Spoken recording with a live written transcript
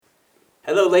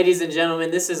Hello, ladies and gentlemen.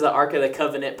 This is the Ark of the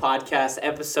Covenant podcast,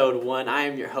 episode 1. I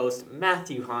am your host,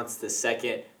 Matthew Hans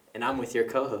II, and I'm with your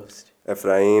co-host,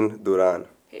 Efrain Duran.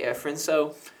 Hey, Efren.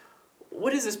 So,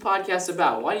 what is this podcast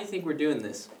about? Why do you think we're doing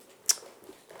this?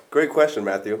 Great question,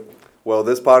 Matthew. Well,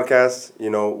 this podcast,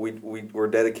 we're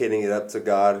dedicating it up to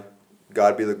God.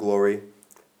 God be the glory.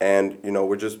 And,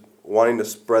 we're just wanting to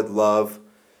spread love,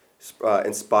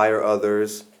 inspire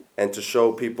others, and to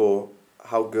show people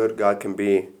how good God can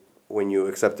be when you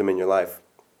accept Him in your life.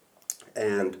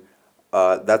 And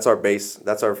that's our base.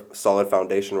 That's our solid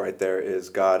foundation right there is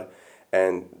God.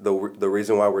 And the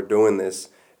reason why we're doing this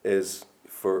is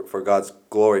for God's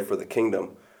glory, for the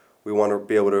kingdom. We want to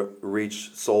be able to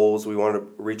reach souls. We want to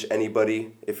reach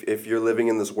anybody. If you're living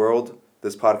in this world,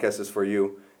 this podcast is for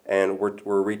you. And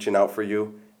we're reaching out for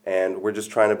you. And we're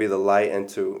just trying to be the light and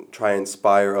to try and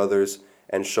inspire others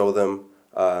and show them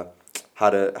how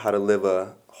to live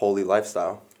a holy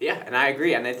lifestyle. Yeah, and I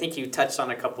agree. And I think you touched on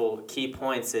a couple key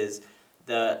points is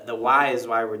the why is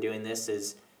why we're doing this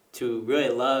is to really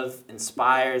love,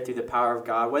 inspire through the power of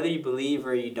God, whether you believe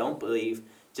or you don't believe,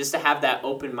 just to have that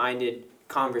open-minded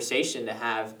conversation, to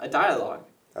have a dialogue.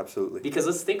 Absolutely. Because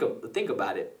let's think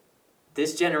about it.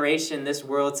 This generation, this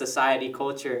world, society,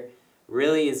 culture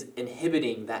really is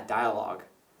inhibiting that dialogue.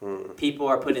 People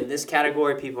are put in this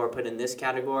category, people are put in this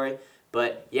category.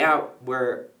 But yeah,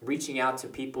 we're reaching out to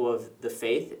people of the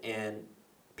faith and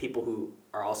people who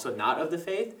are also not of the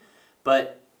faith.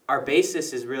 But our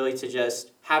basis is really to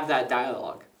just have that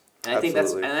dialogue. And I think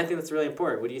that's really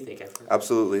important. What do you think, Efren?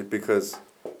 Absolutely, because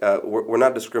we're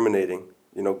not discriminating.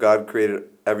 God created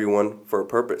everyone for a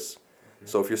purpose. Mm-hmm.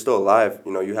 So if you're still alive,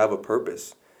 you have a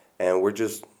purpose, and we're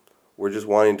just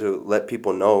wanting to let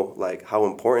people know like how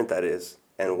important that is.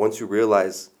 And once you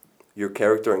realize your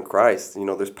character in Christ,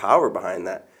 there's power behind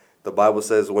that. The Bible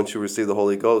says once you receive the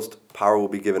Holy Ghost, power will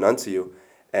be given unto you.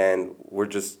 And we're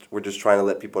just trying to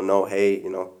let people know, hey,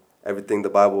 everything the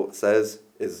Bible says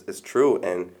is true,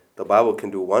 and the Bible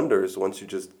can do wonders once you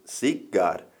just seek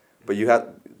God.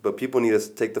 But people need to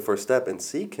take the first step and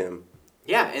seek Him.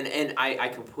 Yeah, and I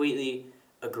completely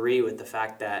agree with the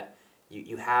fact that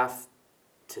you have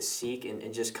to seek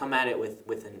and just come at it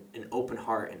with an open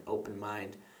heart and open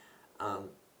mind.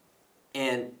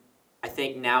 And I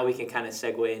think now we can kind of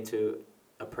segue into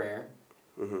a prayer,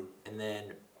 and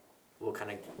then we'll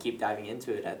kind of keep diving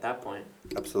into it at that point.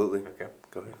 Absolutely. Okay.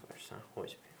 Go ahead.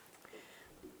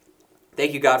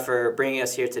 Thank you, God, for bringing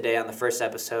us here today on the first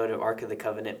episode of Ark of the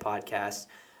Covenant podcast.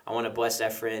 I want to bless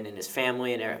Efren and his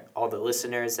family and all the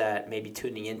listeners that may be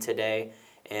tuning in today,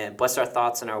 and bless our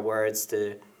thoughts and our words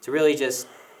to really just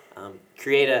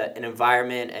create an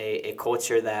environment, a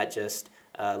culture that just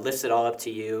lifts it all up to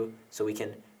you, so we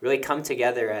can really come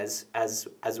together as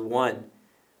one.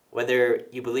 Whether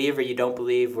you believe or you don't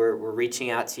believe, we're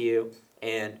reaching out to you,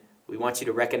 and we want you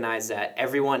to recognize that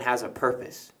everyone has a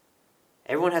purpose.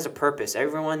 Everyone has a purpose.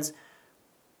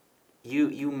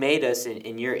 You made us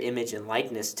in your image and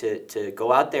likeness to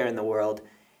go out there in the world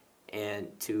and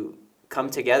to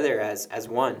come together as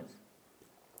one.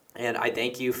 And I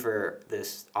thank you for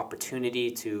this opportunity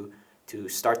to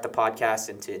start the podcast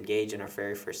and to engage in our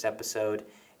very first episode,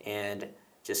 and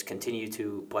just continue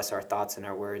to bless our thoughts and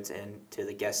our words and to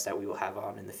the guests that we will have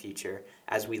on in the future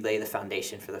as we lay the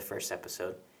foundation for the first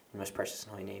episode. In your most precious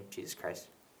and holy name, Jesus Christ.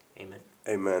 Amen.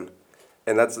 Amen.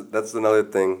 And that's another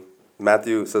thing.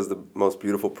 Matthew says the most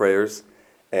beautiful prayers,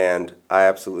 and I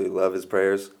absolutely love his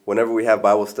prayers. Whenever we have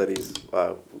Bible studies,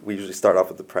 we usually start off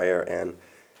with the prayer, and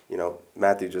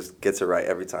Matthew just gets it right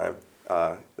every time.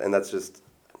 And that's just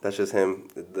him,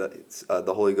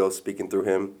 the Holy Ghost speaking through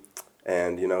him.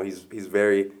 And, he's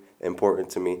very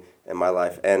important to me in my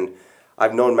life. And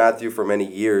I've known Matthew for many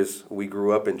years. We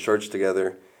grew up in church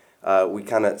together. We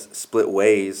kind of split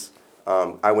ways.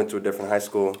 I went to a different high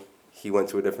school. He went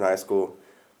to a different high school.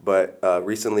 But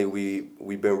recently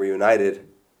we've been reunited,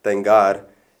 thank God.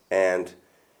 And,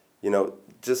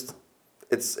 just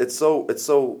it's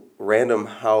so random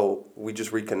how we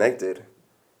just reconnected.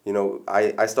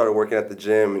 I started working at the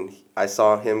gym, and I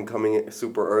saw him coming in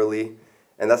super early.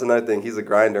 And that's another thing. He's a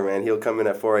grinder, man. He'll come in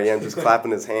at 4 a.m. just clapping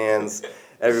his hands.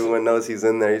 Everyone knows he's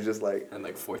in there. He's just like... At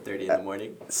 4:30 in the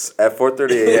morning? At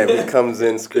 4:30 a.m. he comes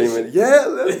in screaming, yeah,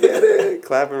 let's get it,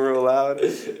 clapping real loud.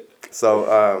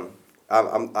 So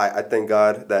I thank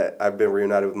God that I've been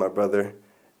reunited with my brother.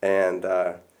 And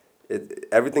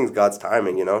everything's God's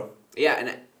timing, Yeah,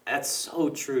 and that's so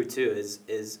true, too,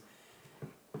 is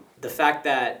the fact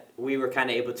that we were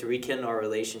kind of able to rekindle our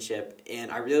relationship.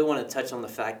 And I really want to touch on the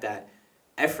fact that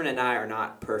Efren and I are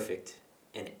not perfect.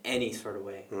 in any sort of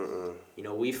way. Mm-mm. You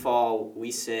know, we fall,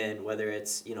 we sin, whether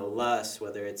it's, you know, lust,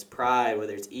 whether it's pride,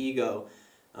 whether it's ego,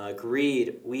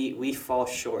 greed, we fall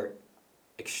short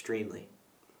extremely,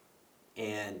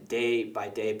 and day by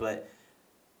day. But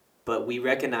we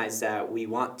recognize that we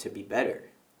want to be better.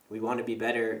 We want to be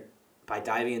better by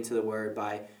diving into the Word,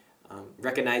 by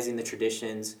recognizing the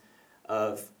traditions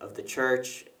of the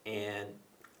church and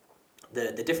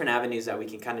the different avenues that we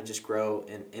can kind of just grow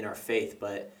in our faith.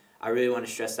 But I really want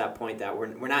to stress that point that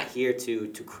we're not here to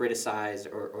criticize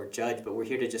or judge, but we're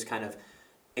here to just kind of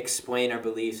explain our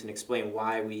beliefs and explain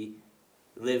why we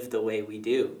live the way we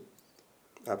do.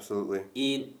 Absolutely.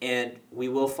 And we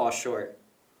will fall short.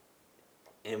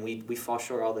 And we fall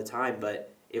short all the time,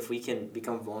 but if we can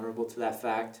become vulnerable to that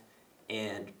fact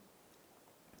and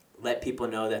let people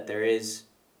know that there is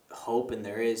hope and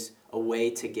there is a way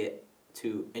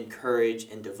to encourage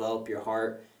and develop your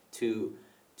heart to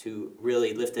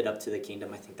really lift it up to the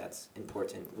kingdom, I think that's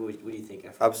important. What do you think,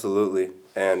 Ephraim? Absolutely.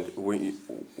 And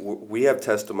we have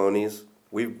testimonies.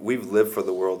 We've lived for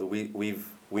the world.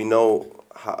 We know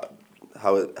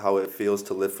how it feels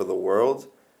to live for the world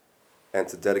and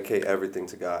to dedicate everything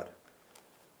to God.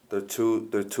 They're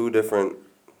two different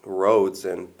roads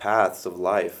and paths of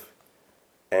life.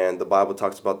 And the Bible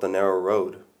talks about the narrow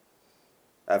road.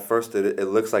 At first, it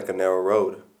looks like a narrow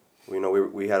road. You know,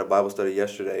 we had a Bible study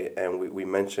yesterday, and we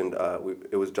mentioned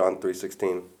it was John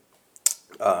 3:16.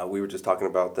 We were just talking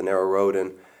about the narrow road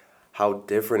and how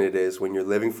different it is when you're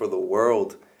living for the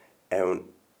world and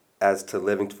as to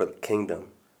living for the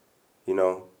kingdom. You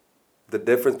know, the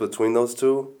difference between those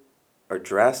two are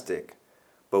drastic.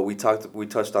 But we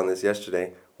touched on this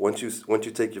yesterday. Once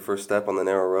you take your first step on the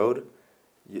narrow road,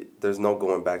 there's no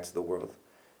going back to the world.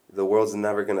 The world's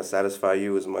never going to satisfy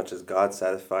you as much as God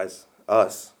satisfies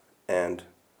us. And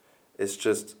it's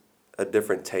just a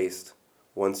different taste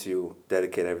once you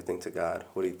dedicate everything to God.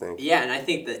 What do you think? Yeah, and I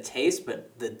think the taste,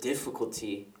 but the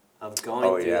difficulty of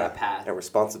going through that path. And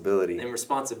responsibility. And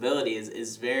responsibility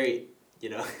is very, you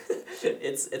know,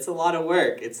 it's a lot of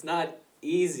work. It's not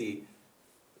easy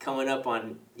coming up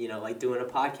on, you know, like doing a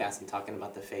podcast and talking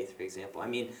about the faith, for example. I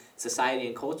mean, society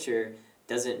and culture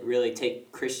doesn't really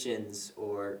take Christians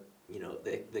or, you know,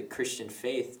 the Christian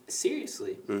faith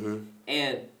seriously. Mm-hmm.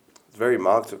 And it's very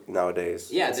mocked nowadays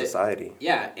in society.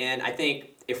 Yeah, and I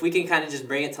think if we can kind of just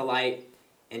bring it to light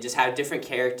and just have different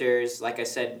characters, like I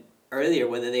said earlier,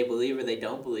 whether they believe or they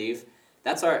don't believe,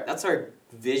 that's our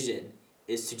vision,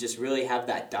 is to just really have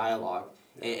that dialogue.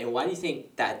 And why do you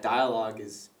think that dialogue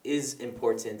is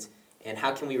important, and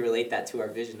how can we relate that to our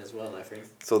vision as well, Ephraim?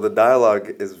 So the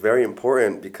dialogue is very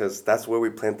important because that's where we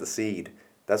plant the seed.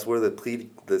 That's where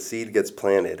the seed gets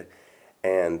planted.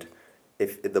 And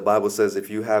if the Bible says if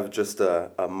you have just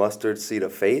a mustard seed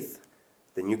of faith,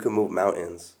 then you can move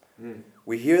mountains. Mm.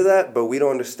 We hear that, but we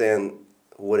don't understand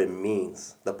what it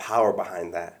means, the power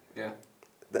behind that. Yeah.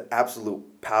 The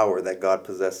absolute power that God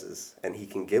possesses and he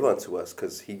can give unto us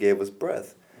because he gave us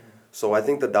breath. Mm. So I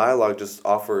think the dialogue just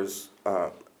offers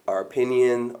our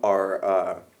opinion,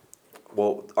 our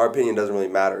opinion doesn't really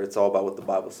matter. It's all about what the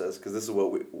Bible says, because this is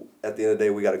what at the end of the day,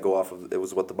 we got to go off of. It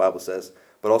was what the Bible says,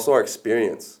 but also our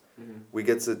experience. Mm-hmm. We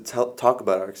get to talk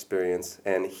about our experience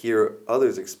and hear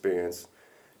others' experience.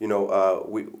 You know,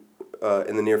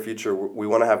 in the near future, we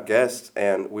want to have guests,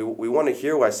 and we want to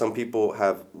hear why some people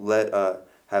have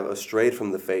strayed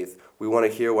from the faith. We want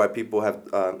to hear why people have,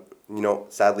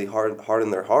 sadly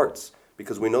hardened their hearts,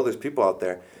 because we know there's people out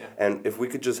there. Yeah. And if we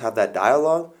could just have that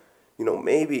dialogue, you know,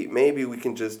 maybe we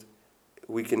can just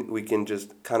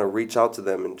kind of reach out to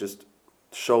them and just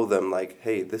show them, like,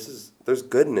 hey, there's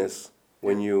goodness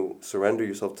when you surrender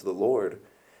yourself to the Lord.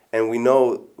 And we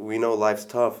know life's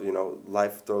tough. You know,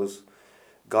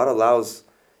 God allows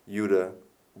you to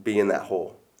be in that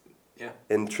hole. Yeah.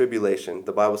 In tribulation,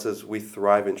 the Bible says we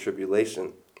thrive in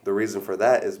tribulation. The reason for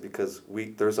that is because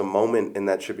there's a moment in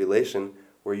that tribulation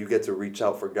where you get to reach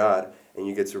out for God, and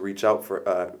you get to reach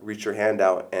your hand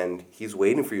out, and he's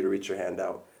waiting for you to reach your hand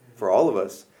out. Mm-hmm. For all of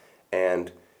us.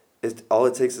 And all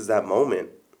it takes is that moment.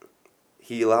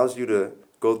 He allows you to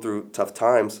go through tough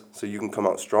times so you can come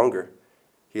out stronger.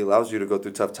 He allows you to go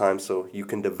through tough times so you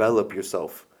can develop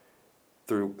yourself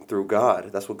through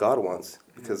God. That's what God wants.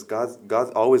 Mm-hmm. Because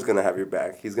God's always going to have your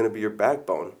back. He's going to be your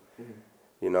backbone. Mm-hmm.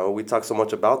 You know, we talk so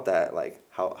much about that, like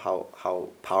how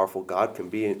powerful God can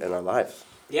be in our lives.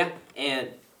 Yeah, and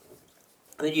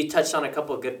I think you touched on a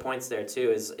couple of good points there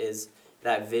too, is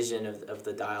that vision of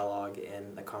the dialogue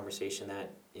and the conversation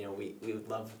that, you know, we would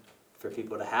love for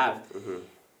people to have. Mm-hmm.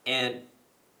 And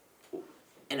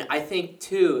I think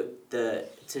too, to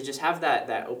just have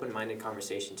that open-minded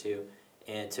conversation too,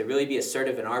 and to really be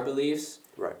assertive in our beliefs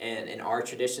Right. and in our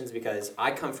traditions, because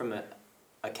I come from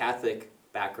a Catholic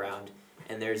background,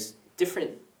 and there's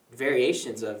different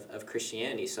variations of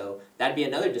Christianity. So that'd be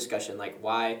another discussion, like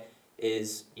why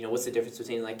is, what's the difference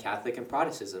between like Catholic and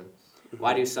Protestantism?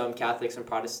 Why do some Catholics and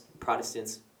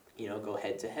Protestants, go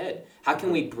head to head? How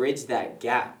can we bridge that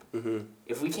gap?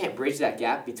 If we can't bridge that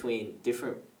gap between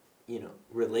different,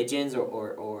 religions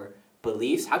or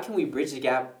beliefs, how can we bridge the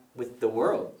gap with the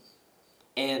world?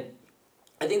 And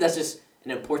I think that's just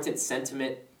an important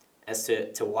sentiment as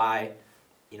to why,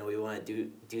 we want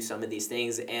to do some of these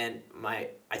things. And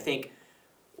I think,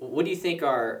 what do you think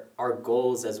are our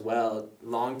goals as well,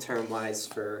 long-term wise,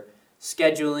 for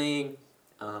scheduling,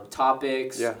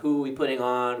 topics, Yeah. who are we putting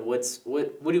on,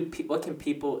 what can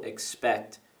people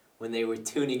expect when they were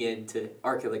tuning in to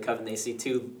Ark of the Covenant? They see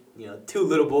two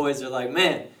little boys. They're like,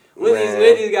 man, what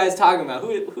are these guys talking about?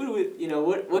 Who do we,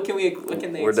 what can they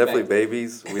expect? We're definitely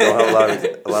babies. We don't have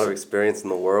a lot of experience in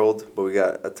the world, but we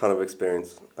got a ton of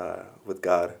experience with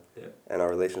God and our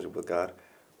relationship with God.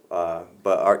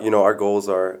 But our goals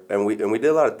are, and we did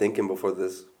a lot of thinking before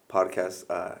this podcast.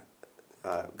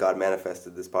 God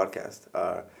manifested this podcast.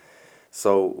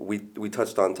 So we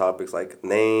touched on topics like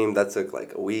name. That took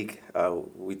like a week.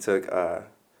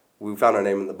 We found our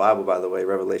name in the Bible, by the way,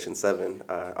 Revelation 7,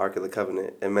 Ark of the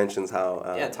Covenant. It mentions how...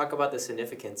 talk about the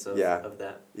significance of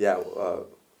that. Yeah,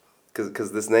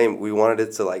 because this name, we wanted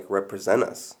it to like represent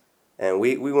us. And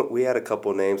we had a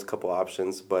couple names, couple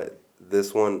options, but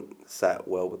this one sat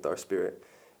well with our spirit.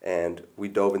 And we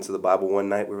dove into the Bible one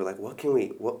night. We were like, what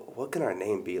can our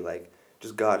name be? Like,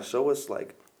 just God, show us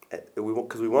like...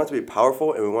 Because we want it to be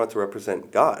powerful and we want it to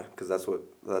represent God, because that's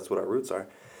what our roots are.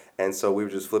 And so we were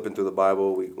just flipping through the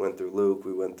Bible. We went through Luke.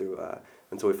 We went through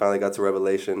until we finally got to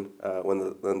Revelation,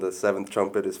 when the seventh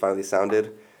trumpet is finally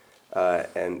sounded,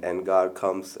 and God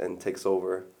comes and takes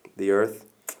over the earth.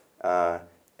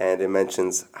 And it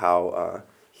mentions how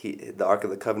the Ark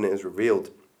of the Covenant is revealed,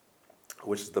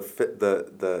 which is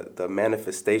the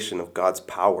manifestation of God's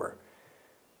power.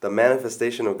 The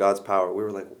manifestation of God's power. We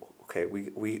were like, okay,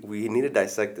 we need to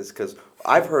dissect this, because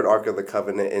I've heard Ark of the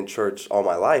Covenant in church all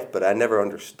my life, but I never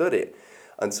understood it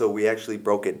until we actually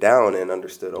broke it down and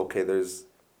understood, okay, there's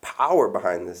power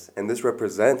behind this, and this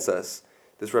represents us.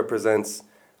 This represents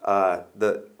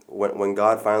when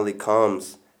God finally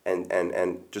comes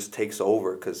and just takes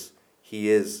over, because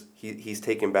he's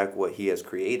taking back what he has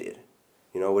created.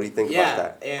 What do you think about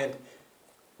that? Yeah, and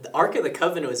the Ark of the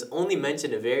Covenant was only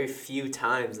mentioned a very few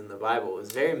times in the Bible. It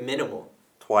was very minimal.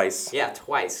 Twice. Yeah,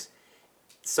 twice.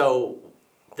 So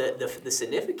the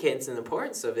significance and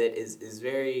importance of it is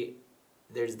very,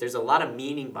 there's a lot of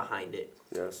meaning behind it.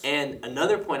 Yes. And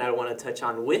another point I want to touch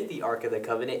on with the Ark of the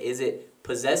Covenant is it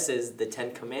possesses the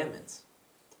 10 Commandments.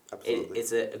 Absolutely.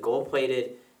 It's a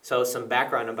gold-plated. So some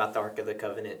background about the Ark of the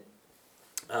Covenant.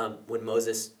 When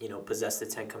Moses, possessed the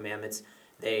 10 Commandments,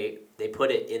 they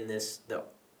put it in this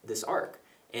ark,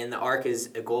 and the ark is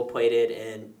a gold-plated,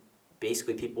 and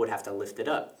basically people would have to lift it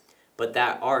up. But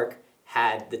that ark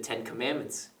had the 10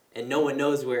 Commandments, and no one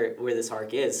knows where this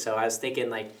ark is. So I was thinking,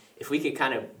 like, if we could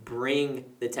kind of bring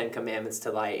the 10 Commandments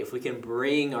to light, if we can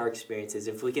bring our experiences,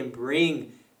 if we can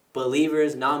bring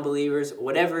believers, non-believers,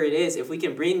 whatever it is, if we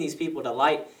can bring these people to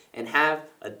light and have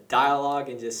a dialogue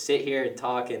and just sit here and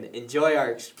talk and enjoy our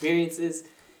experiences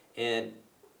and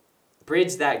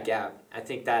bridge that gap, I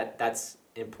think that's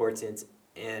important.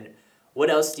 And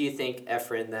what else do you think,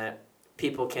 Efren, that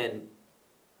people can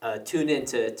tune in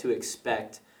to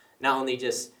expect, not only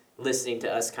just listening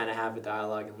to us kind of have a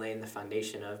dialogue and laying the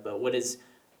foundation of, but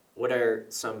what are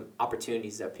some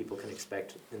opportunities that people can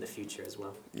expect in the future as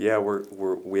well? Yeah,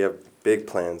 we have big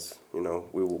plans. We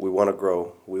want to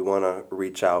grow. We want to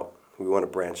reach out. We want to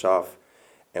branch off,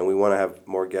 and we want to have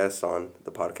more guests on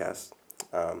the podcast.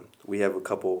 We have a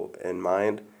couple in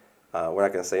mind. We're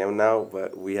not gonna say them now,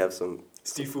 but we have some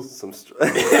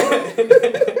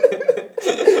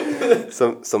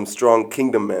some strong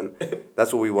kingdom men.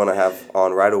 That's what we want to have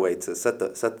on right away to set the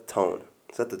tone.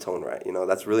 Set the tone right.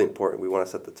 That's really important. We want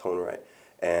to set the tone right.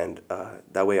 And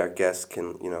that way our guests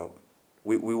can,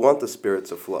 we want the Spirit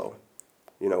to flow.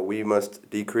 We must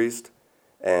decrease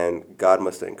and God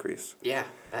must increase. Yeah,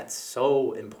 that's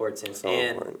so important. So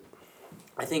important.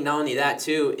 I think not only that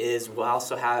too is we'll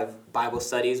also have Bible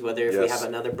studies, whether if we have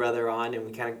another brother on,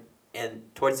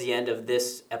 and towards the end of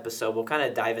this episode, we'll kind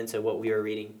of dive into what we were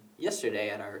reading yesterday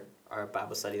at our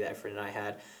Bible study that Efren and I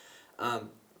had.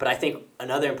 But I think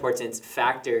another important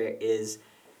factor is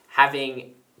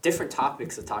having different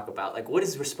topics to talk about. Like, what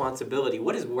is responsibility?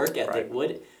 What is work ethic?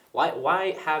 Right.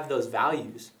 Why have those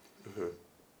values?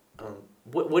 Mm-hmm.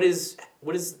 what is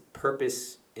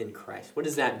purpose in Christ? What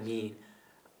does that mean?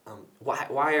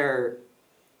 What are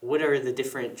the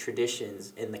different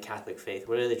traditions in the Catholic faith?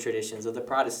 What are the traditions of the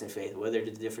Protestant faith? What are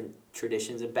the different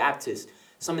traditions of Baptist?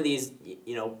 Some of these,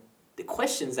 the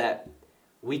questions that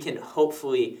we can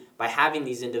hopefully, by having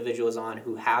these individuals on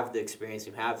who have the experience,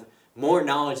 who have more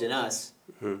knowledge than us,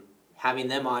 having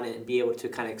them on and be able to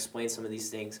kind of explain some of these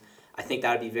things, I think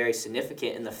that would be very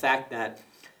significant. And the fact that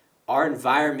our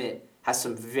environment has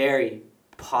some very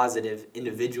positive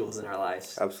individuals in our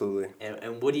lives. Absolutely.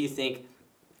 And what do you think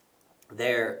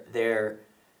they're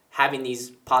having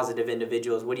these positive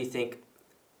individuals, what do you think,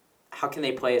 how can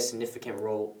they play a significant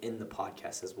role in the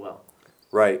podcast as well?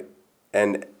 Right.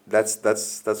 And that's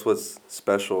what's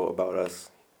special about us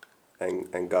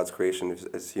and God's creation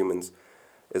as humans,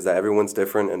 is that everyone's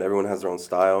different and everyone has their own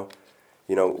style.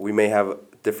 We may have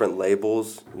different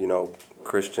labels,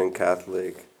 Christian,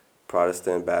 Catholic,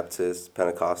 Protestant, Baptist,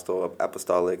 Pentecostal,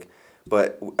 Apostolic,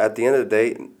 but at the end of the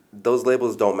day, those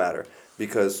labels don't matter,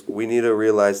 because we need to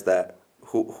realize that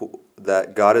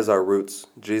that God is our roots,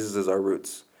 Jesus is our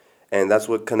roots, and that's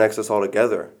what connects us all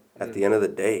together. At the end of the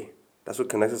day, that's what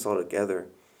connects us all together.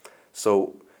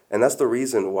 So, and that's the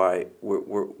reason why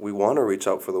we want to reach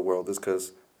out for the world, is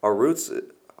because our roots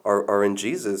are in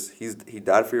Jesus. He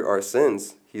died for our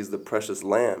sins. He's the precious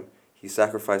lamb. He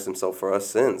sacrificed himself for our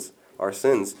sins.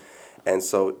 And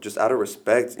so, just out of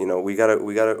respect, we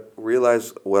gotta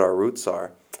realize what our roots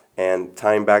are. And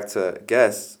tying back to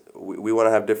guests, we want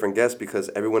to have different guests because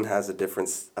everyone has a different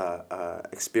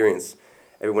experience.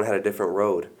 Everyone had a different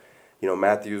road.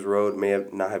 Matthew's road may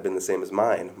not have been the same as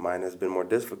mine. Mine has been more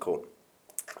difficult.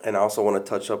 And I also want to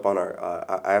touch up on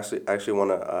I actually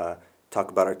want to talk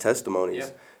about our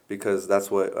testimonies, because that's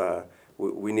what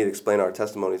we need to explain our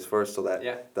testimonies first, so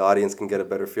that the audience can get a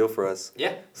better feel for us.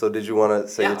 Yeah. So did you want to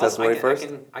say your testimony first?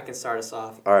 I can start us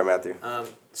off. All right, Matthew.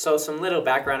 So some little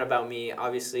background about me.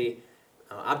 Obviously,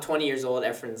 I'm 20 years old.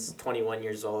 Efren's 21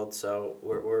 years old. So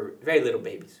we're very little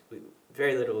babies.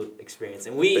 Very little experience,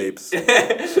 and Babes.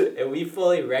 and we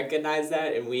fully recognize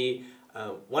that, and we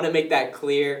want to make that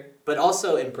clear, but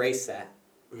also embrace that.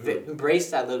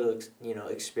 Embrace that little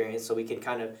experience, so we can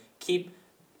kind of keep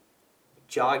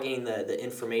jogging the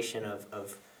information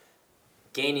of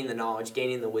gaining the knowledge,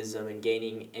 gaining the wisdom, and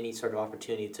gaining any sort of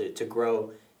opportunity to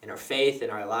grow in our faith, in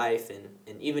our life,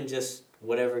 and even just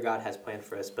whatever God has planned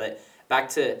for us. But back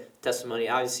to testimony,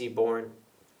 obviously born,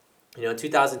 in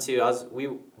 2002,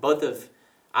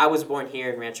 I was born here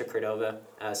in Rancho Cordova,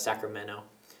 Sacramento,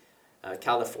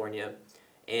 California,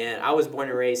 and I was born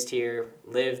and raised here,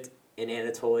 lived in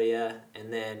Anatolia,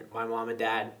 and then my mom and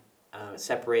dad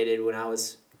separated when I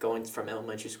was going from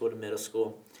elementary school to middle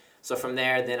school. So from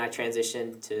there, then I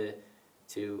transitioned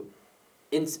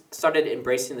started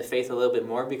embracing the faith a little bit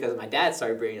more, because my dad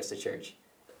started bringing us to church.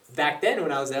 Back then,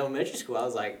 when I was in elementary school, I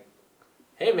was like,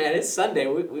 hey man, it's Sunday,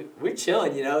 we're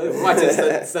chilling,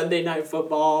 watching Sunday night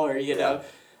football, or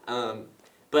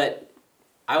but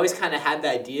I always kind of had the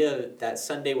idea that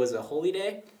Sunday was a holy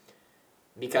day,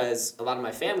 because a lot of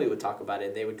my family would talk about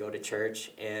it. They would go to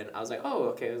church, and I was like, oh,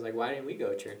 okay. I was like, why didn't we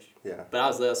go to church? Yeah. But I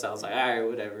was little, so I was like, all right,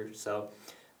 whatever. So,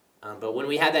 but when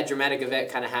we had that dramatic event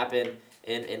kind of happen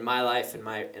in my life, in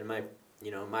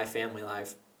my family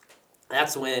life,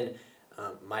 that's when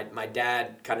my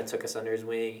dad kind of took us under his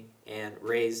wing and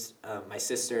raised my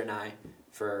sister and I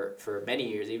for many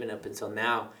years, even up until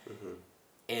now.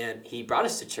 And he brought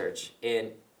us to church,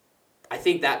 and I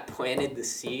think that planted the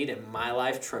seed in my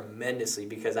life tremendously,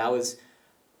 because I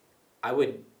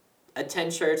would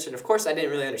attend church, and of course I didn't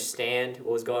really understand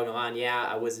what was going on. Yeah,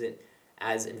 I wasn't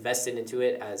as invested into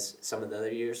it as some of the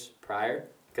other years prior,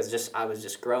 because I was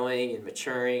just growing and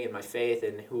maturing in my faith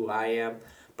and who I am.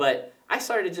 But I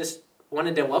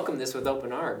wanted to welcome this with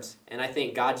open arms, and I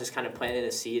think God just kind of planted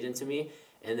a seed into me.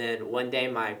 And then one day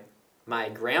my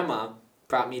grandma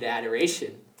brought me to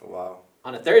adoration. Wow.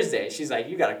 On a Thursday. She's like,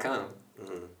 you gotta come.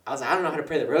 I was like, I don't know how to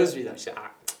pray the rosary though. She's like,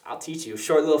 I'll teach you.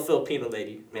 Short little Filipino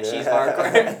lady. Man, she's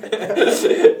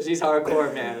hardcore. She's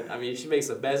hardcore, man. I mean, she makes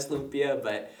the best lumpia,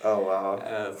 but oh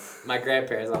wow. My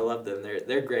grandparents, I love them.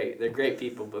 They're great. They're great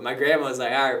people. But my grandma was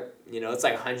like, all right, it's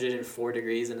like 104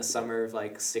 degrees in the summer of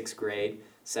like 6th grade,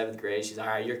 7th grade. She's like,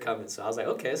 all right, you're coming. So I was like,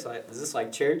 okay, so is this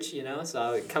like church, So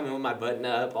I would come in with my button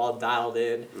up, all dialed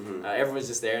in. Everyone's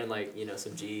just there in like,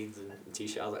 some jeans and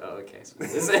t-shirt. I was like, oh, okay. So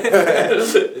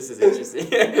this is interesting.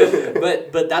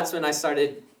 But that's when I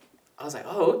started. I was like,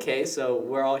 oh, okay, so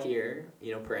we're all here,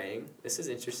 praying. This is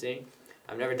interesting.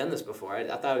 I've never done this before. I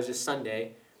thought it was just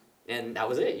Sunday, and that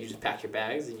was it. You just packed your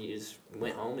bags, and you just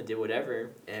went home and did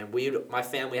whatever. And my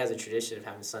family has a tradition of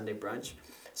having Sunday brunch.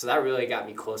 So that really got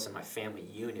me close in my family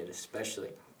unit, especially.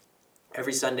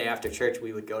 Every Sunday after church,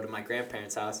 we would go to my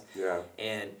grandparents' house,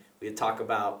 and we would talk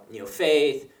about,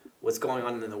 faith, what's going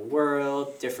on in the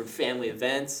world, different family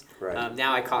events. Right.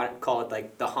 Now I call it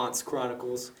like the Haunts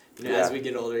Chronicles. As we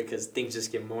get older, because things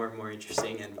just get more and more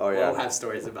interesting, and we'll have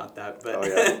stories about that. But I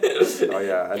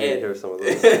need to hear some of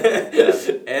those.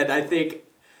 And I think,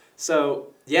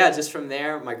 so just from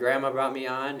there, my grandma brought me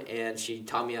on, and she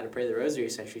taught me how to pray the rosary.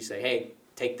 Essentially, say, hey,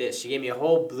 take this. She gave me a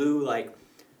whole blue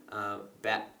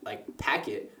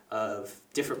packet of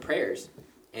different prayers,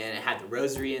 and it had the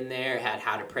rosary in there. It had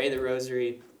how to pray the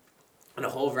rosary, and a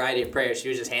whole variety of prayers. She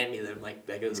would just hand me them like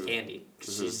it was candy.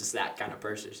 Cause she's just that kind of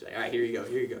person. She's like, all right, here you go,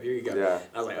 here you go, here you go. Yeah. And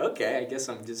I was like, okay, I guess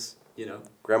I'm just,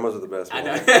 Grandmas are the best, man.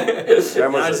 I know.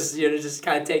 Grandmas I was just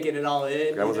kind of taking it all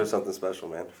in. Grandmas are something special,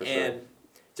 man, for sure. And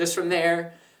just from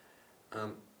there,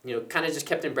 kind of just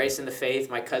kept embracing the faith.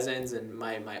 My cousins and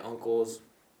my uncles,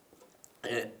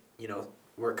 and,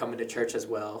 were coming to church as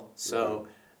well. So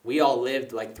we all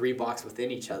lived like 3 blocks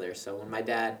within each other. So when my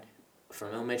dad,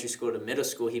 from elementary school to middle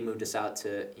school, he moved us out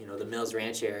to, the Mills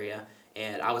Ranch area.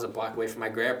 And I was a block away from my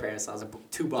grandparents. I was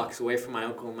 2 blocks away from my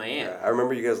uncle and my aunt. Yeah, I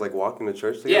remember you guys walking to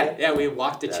church together. Yeah, we would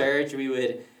walk to church. We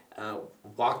would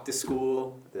walk to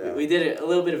school. Yeah. We did a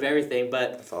little bit of everything,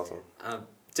 but that's awesome.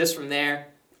 Just from there,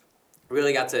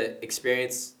 really got to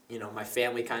experience, my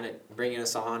family kind of bringing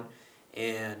us on,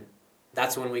 and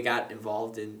that's when we got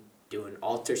involved in doing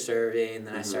altar serving. And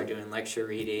then I started doing lecture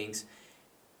readings,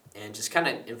 and just kind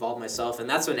of involved myself. And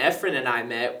that's when Efren and I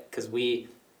met, because we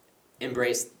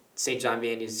embraced St. John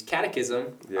Vianney's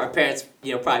catechism. Our parents,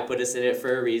 probably put us in it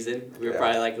for a reason. We were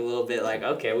probably like a little bit like,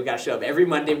 okay, we got to show up every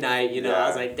Monday night. I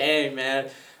was like, dang, man,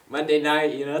 Monday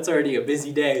night, it's already a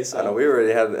busy day. So I know, we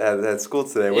already had school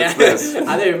today. What's this?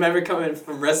 I didn't remember coming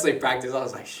from wrestling practice. I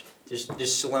was like,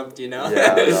 just slumped, Yeah,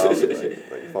 I know,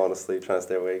 like falling asleep, trying to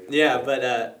stay awake. Yeah, but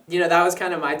that was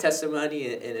kind of my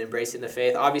testimony in embracing the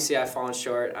faith. Obviously, I've fallen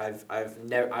short.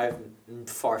 I'm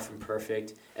far from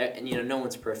perfect, and no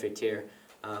one's perfect here.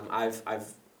 I've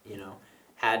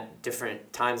had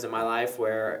different times in my life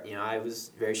where I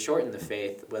was very short in the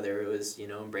faith, whether it was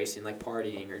embracing like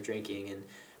partying or drinking,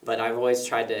 but I've always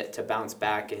tried to bounce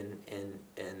back and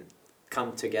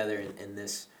come together in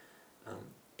this.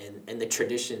 In the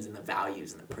traditions and the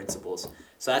values and the principles.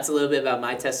 So that's a little bit about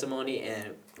my testimony.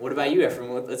 And what about you,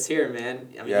 Efren? Let's hear it, man.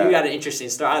 I mean, you got an interesting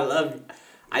story.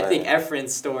 I think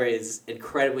Efren's story is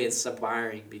incredibly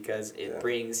inspiring, because it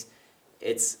brings,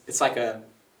 it's like a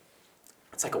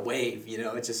wave,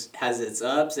 it just has its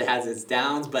ups, it has its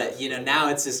downs, but now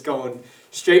it's just going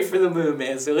straight for the moon,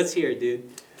 man. So let's hear it, dude.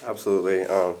 Absolutely.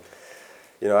 I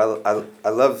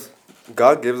love,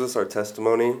 God gives us our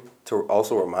testimony to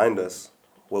also remind us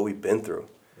what we've been through.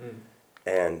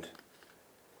 And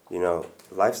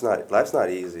life's not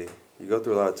easy. You go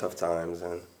through a lot of tough times,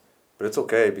 but it's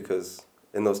okay, because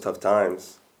in those tough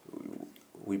times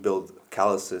we build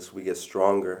calluses, we get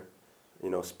stronger,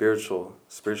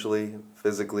 spiritually,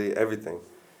 physically, everything.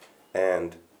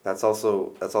 And that's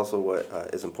also what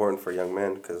is important for young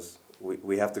men, because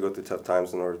we have to go through tough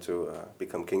times in order to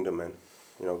become kingdom men.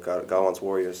 God wants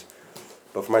warriors.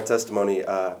 But for my testimony,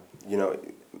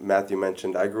 Matthew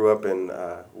mentioned, I grew up in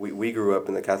we grew up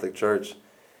in the Catholic Church,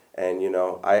 and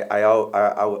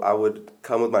I would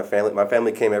come with my family. My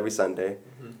family came every Sunday.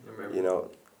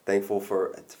 Thankful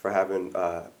for having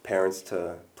parents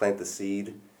to plant the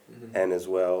seed, and as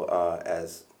well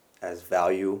as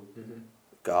value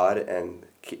God and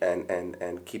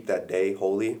keep that day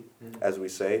holy, as we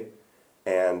say.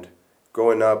 And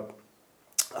growing up,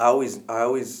 I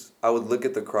would look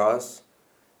at the cross,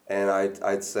 and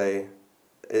I'd say,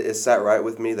 it sat right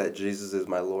with me that Jesus is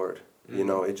my Lord.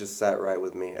 It just sat right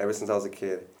with me ever since I was a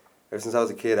kid.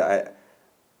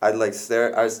 I'd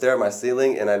stare at my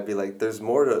ceiling, and I'd be like, there's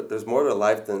more to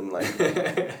life than like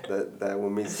that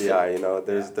what meets the eye.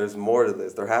 There's more to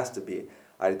this. There has to be.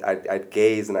 I'd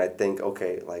gaze, and I'd think,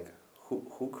 okay, like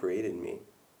who created me?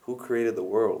 Who created the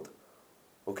world?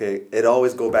 Okay, it'd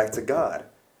always go back to God.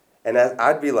 And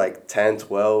I'd be like 10,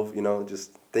 12,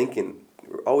 just thinking,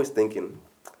 always thinking.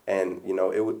 And,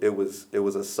 it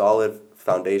was a solid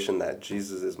foundation that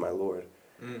Jesus is my Lord.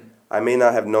 I may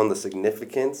not have known the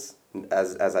significance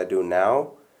as I do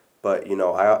now, but,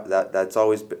 I've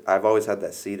always had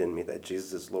that seed in me that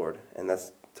Jesus is Lord. And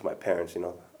that's to my parents,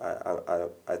 I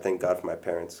thank God for my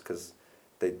parents, because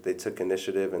they took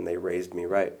initiative and they raised me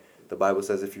right. The Bible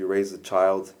says if you raise a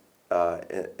child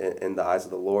in the eyes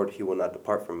of the Lord, he will not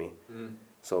depart from me.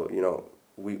 So,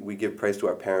 we give praise to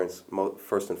our parents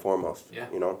first and foremost,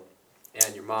 Yeah,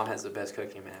 and your mom has the best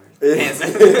cooking, man. Yeah,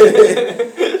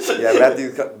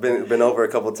 Matthew's been over a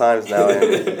couple times now,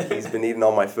 and he's been eating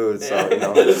all my food. So we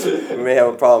may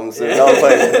have a problem soon. No, I'm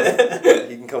playing.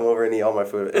 He can come over and eat all my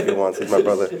food if he wants. He's my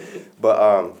brother.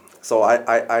 But so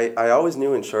I always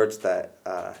knew in church that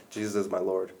Jesus is my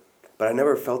Lord, but I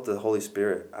never felt the Holy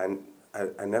Spirit. I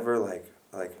never like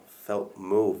felt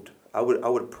moved. I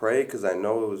would pray because I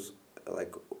know it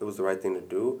was the right thing to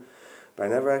do, but I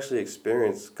never actually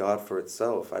experienced God for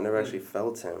itself. I never actually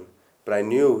felt Him. But I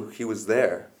knew He was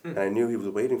there, and I knew He was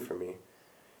waiting for me.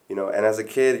 And as a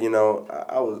kid,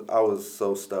 I was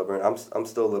so stubborn. I'm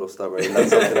still a little stubborn, and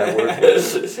that's something I work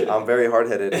with. I'm very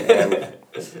hard-headed,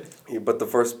 but the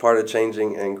first part of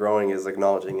changing and growing is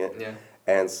acknowledging it. Yeah.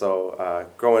 And so,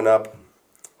 growing up,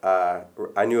 I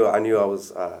knew I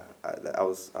was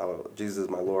Jesus is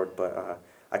my Lord, but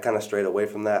I kind of strayed away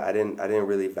from that. I didn't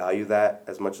really value that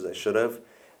as much as I should have,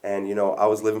 and I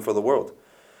was living for the world.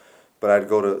 But I'd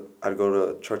go to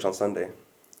church on Sunday.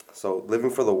 So living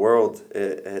for the world,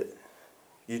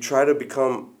 you try to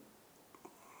become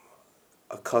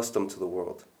accustomed to the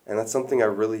world, and that's something I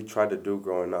really tried to do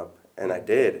growing up, and I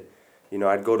did.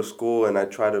 I'd go to school and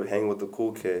I'd try to hang with the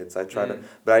cool kids.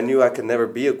 But I knew I could never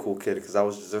be a cool kid because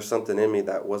there's something in me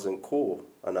that wasn't cool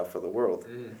enough for the world.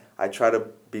 I try to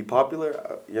be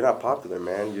popular. You're not popular,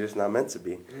 man. You're just not meant to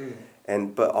be.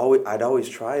 But I'd always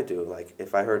try to, like,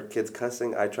 if I heard kids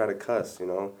cussing, I'd try to cuss,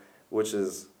 which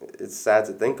it's sad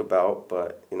to think about,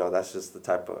 but that's just the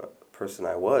type of person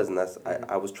I was, and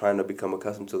I was trying to become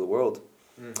accustomed to the world.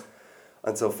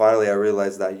 Until finally I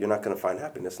realized that you're not going to find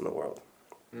happiness in the world.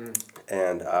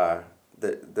 And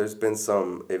there's been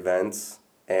some events,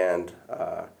 and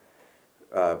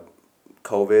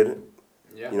COVID,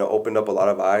 opened up a lot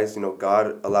of eyes.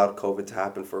 God allowed COVID to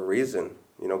happen for a reason.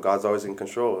 God's always in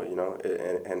control.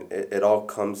 And it all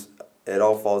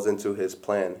falls into His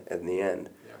plan in the end.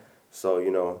 Yeah. So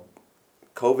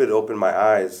COVID opened my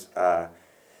eyes,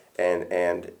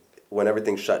 and when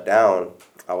everything shut down,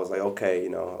 I was like, okay,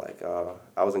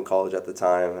 I was in college at the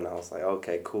time, and I was like,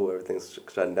 okay, cool, everything's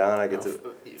shutting down. I get to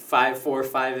 4 or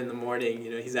 5 in the morning.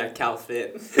 He's at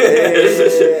CalFit.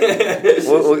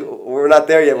 We're not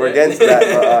there yet. We're getting to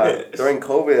that. But during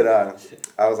COVID,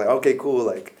 I was like, okay, cool,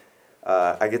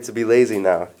 I get to be lazy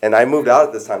now. And I moved out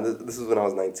at this time. This is when I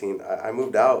was 19. I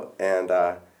moved out, and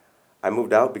I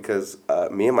moved out because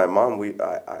me and my mom, we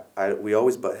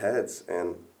always butt heads,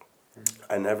 and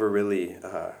I never really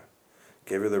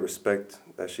gave her the respect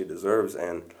that she deserves,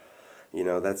 and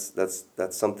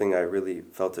that's something I really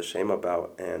felt ashamed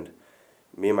about. And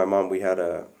me and my mom, we had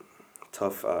a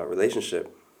tough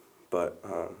relationship, but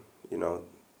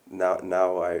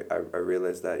now I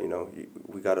realize that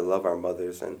we got to love our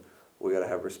mothers, and we got to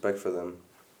have respect for them.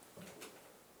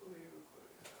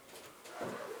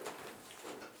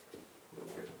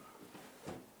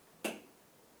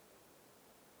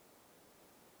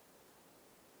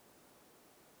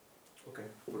 Okay,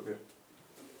 we're good.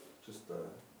 Just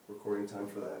recording time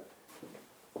for that.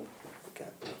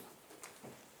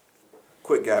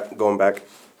 Quick gap, going back.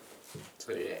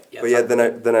 So, But yeah, then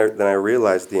I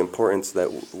realized the importance that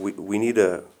we need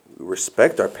to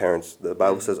respect our parents. The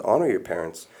Bible says honor your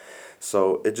parents.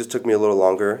 So it just took me a little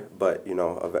longer, but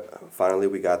finally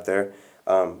we got there.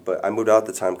 But I moved out at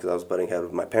the time because I was butting heads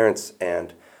with my parents,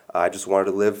 and I just wanted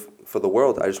to live for the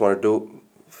world. I just wanted to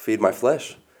feed my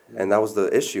flesh. And that was the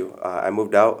issue. I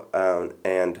moved out,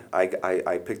 and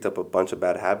I picked up a bunch of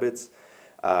bad habits.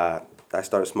 I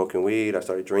started smoking weed. I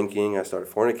started drinking. I started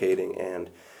fornicating, and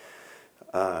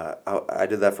I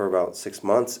did that for about 6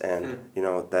 months. And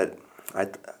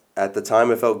at the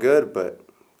time it felt good, but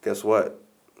guess what?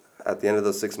 At the end of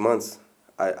those 6 months,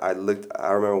 I looked.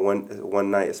 I remember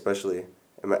one night especially.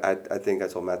 And I think I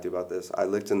told Matthew about this. I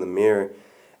looked in the mirror,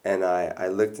 and I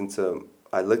looked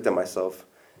at myself,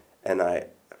 and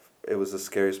it was the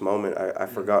scariest moment. I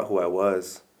forgot who I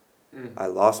was. I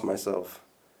lost myself.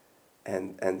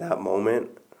 And that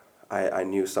moment, I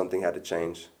knew something had to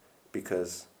change,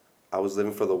 because I was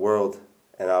living for the world,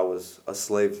 and I was a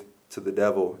slave to the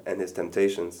devil and his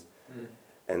temptations.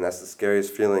 And that's the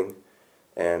scariest feeling.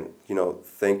 And,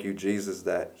 thank you, Jesus,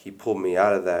 that He pulled me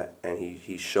out of that, and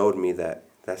He showed me that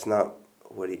that's not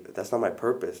my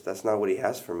purpose. That's not what He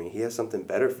has for me. He has something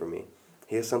better for me.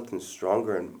 He has something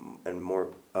stronger and more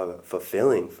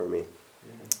fulfilling for me.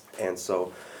 And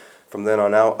so from then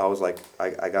on out, I was like,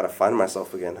 I got to find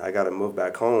myself again. I got to move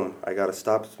back home. I got to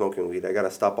stop smoking weed. I got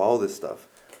to stop all this stuff.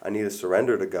 I need to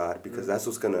surrender to God, because that's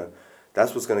what's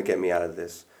gonna get me out of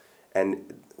this.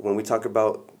 And when we talk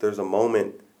about there's a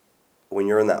moment when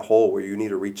you're in that hole where you need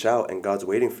to reach out and God's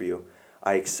waiting for you,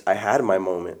 I had my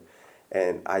moment.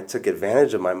 And I took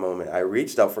advantage of my moment. I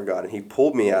reached out for God, and He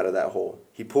pulled me out of that hole.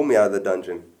 He pulled me out of the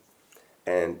dungeon.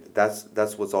 And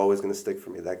that's what's always going to stick for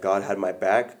me, that God had my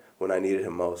back when I needed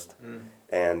Him most.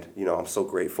 And, I'm so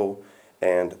grateful.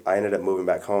 And I ended up moving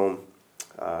back home,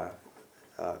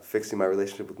 fixing my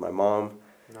relationship with my mom,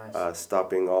 Nice.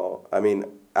 stopping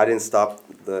I didn't stop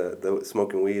the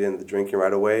smoking weed and the drinking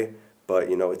right away, but,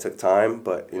 it took time.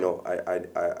 But,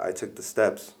 I took the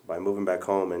steps by moving back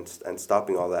home and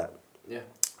stopping all that. Yeah.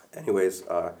 Anyways,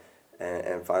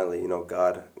 and finally,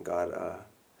 God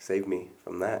saved me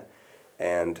from that.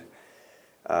 And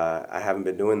I haven't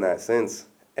been doing that since.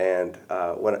 And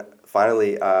when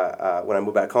I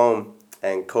moved back home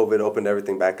and COVID opened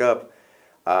everything back up,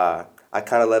 I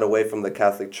kind of led away from the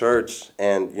Catholic Church,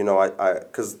 and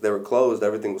because they were closed,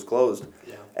 everything was closed.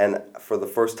 Yeah. And for the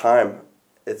first time,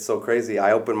 it's so crazy.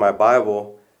 I opened my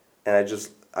Bible, and I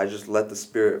just let the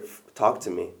Spirit talk to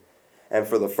me, and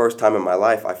for the first time in my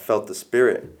life, I felt the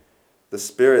Spirit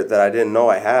that I didn't know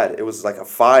I had. It was like a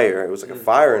fire. It was like a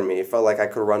fire in me. It felt like I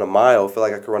could run a mile. It felt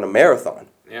like I could run a marathon.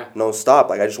 Yeah. No stop.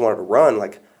 Like I just wanted to run.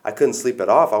 Like I couldn't sleep it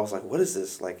off. I was like, what is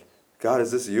this? Like, God,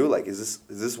 is this you? Like, is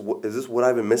this what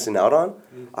I've been missing out on?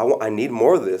 I need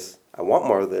more of this. I want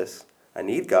more of this. I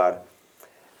need God.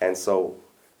 And so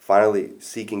finally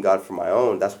seeking God for my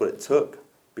own, that's what it took,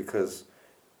 because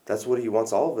that's what He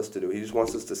wants all of us to do. He just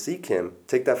wants us to seek Him.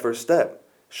 Take that first step.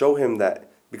 Show Him that,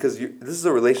 because this is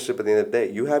a relationship at the end of the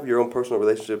day. You have your own personal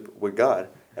relationship with God.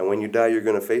 And when you die, you're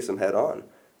going to face Him head on.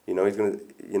 He's going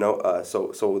to,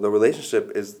 so the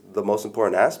relationship is the most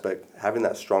important aspect, having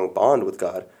that strong bond with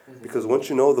God. Because once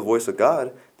you know the voice of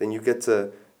God, then you get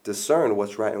to discern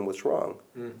what's right and what's wrong.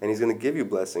 And He's going to give you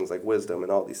blessings like wisdom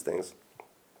and all these things.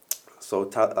 So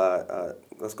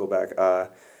let's go back.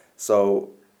 So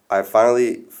I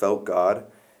finally felt God,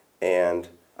 and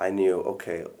I knew,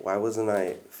 okay, why wasn't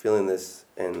I feeling this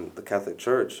in the Catholic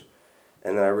Church?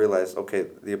 And then I realized, okay,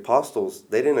 the apostles,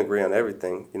 they didn't agree on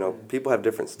everything. People have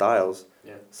different styles.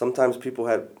 Yeah. Sometimes people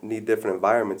need different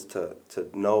environments to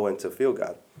know and to feel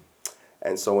God.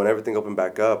 And so when everything opened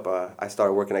back up, I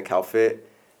started working at CalFit,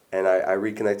 and I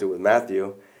reconnected with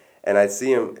Matthew. And I'd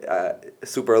see him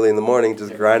super early in the morning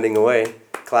just grinding away,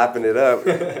 clapping it up.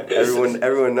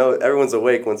 Everyone knows, everyone's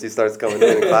awake once he starts coming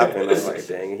in and clapping. I'm like,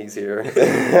 dang, he's here.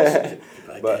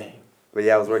 But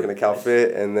yeah, I was working at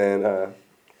CalFit, and then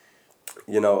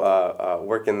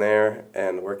working there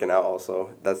and working out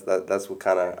also. That's what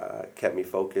kind of kept me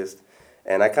focused.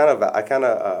 And I kind of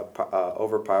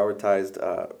over prioritized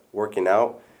working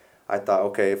out. I thought,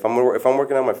 okay, if I'm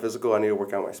working on my physical, I need to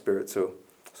work out my spirit too.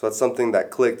 So that's something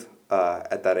that clicked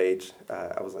at that age.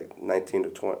 I was like 19 to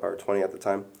 20 or 20 at the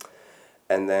time.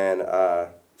 And then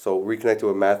so reconnected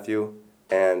with Matthew,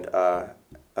 and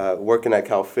working at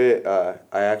CalFit,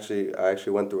 I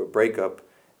actually went through a breakup,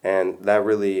 and that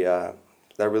really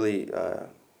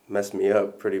messed me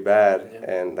up pretty bad,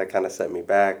 and that kind of set me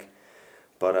back.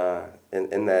 But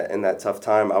in that tough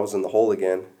time, I was in the hole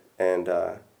again, and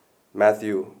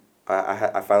Matthew,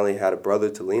 I finally had a brother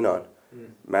to lean on.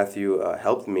 Matthew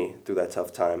helped me through that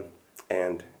tough time,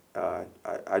 and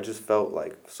I just felt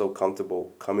like so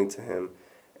comfortable coming to him,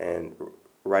 and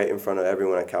right in front of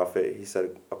everyone at CalFit, he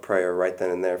said a prayer right then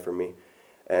and there for me,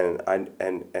 and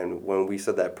when we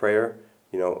said that prayer,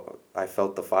 I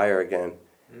felt the fire again,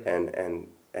 and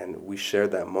we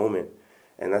shared that moment.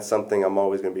 And that's something I'm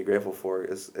always going to be grateful for,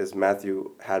 is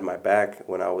Matthew had my back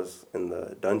when I was in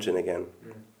the dungeon again.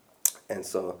 And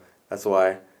so that's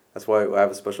why I have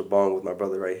a special bond with my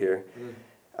brother right here.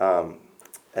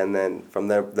 And then from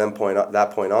that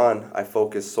point on, I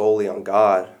focused solely on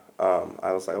God.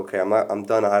 I was like, okay, I'm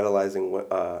done idolizing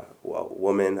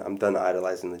women. I'm done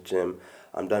idolizing the gym.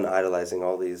 I'm done idolizing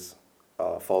all these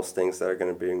false things that are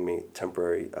going to bring me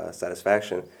temporary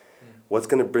satisfaction. What's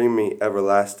going to bring me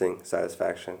everlasting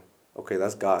satisfaction? Okay,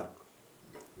 that's God.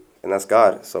 And that's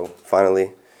God. So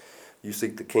finally, you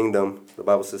seek the kingdom. The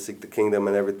Bible says seek the kingdom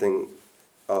and everything.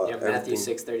 Matthew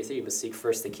 6:33, but seek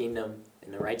first the kingdom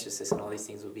and the righteousness, and all these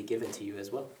things will be given to you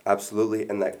as well. Absolutely,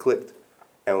 and that clicked.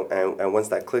 And once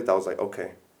that clicked, I was like,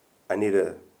 okay, I need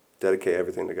to dedicate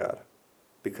everything to God,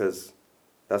 because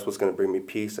that's what's going to bring me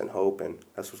peace and hope, and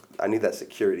I need that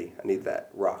security. I need that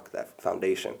rock, that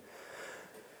foundation.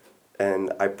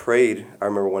 And I prayed. I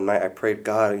remember one night I prayed,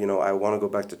 God, I want to go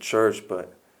back to church,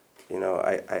 but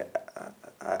I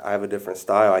have a different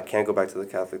style. I can't go back to the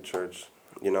Catholic Church,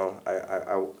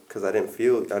 because I didn't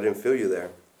feel you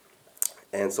there.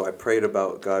 And so I prayed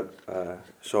about God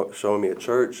showing me a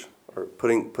church, or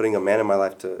putting a man in my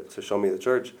life to show me the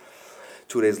church.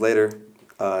 2 days later,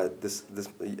 this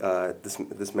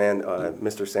man,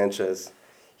 Mr. Sanchez,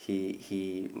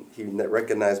 he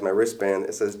recognized my wristband.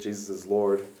 It says Jesus is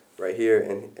Lord right here.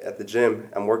 And at the gym,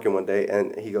 I'm working one day,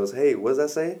 and he goes, "Hey, what does that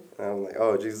say?" And I'm like,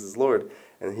 "Oh, Jesus is Lord."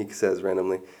 And he says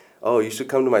randomly, "Oh, you should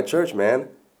come to my church, man."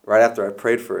 Right after I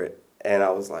prayed for it, and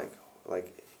I was like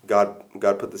God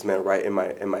put this man right in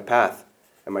my path.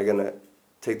 Am I gonna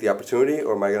take the opportunity,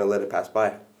 or am I gonna let it pass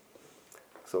by?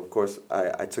 So of course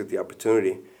I took the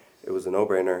opportunity. It was a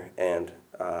no-brainer, and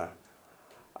I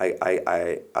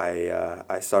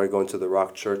started going to the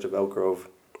Rock Church of Elk Grove,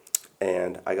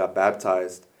 and I got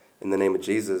baptized in the name of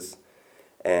Jesus.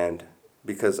 And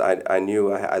because I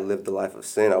knew I lived the life of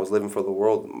sin, I was living for the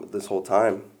world this whole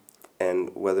time,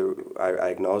 and whether I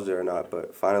acknowledged it or not,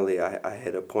 but finally I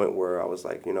hit a point where I was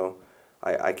like,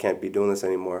 I can't be doing this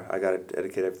anymore. I got to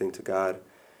dedicate everything to God.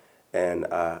 And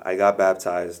I got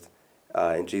baptized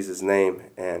in Jesus' name,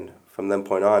 and from that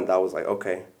point on, that was like,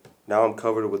 okay, now I'm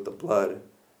covered with the blood.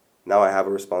 Now I have a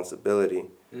responsibility.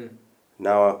 Mm.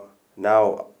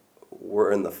 Now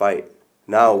we're in the fight.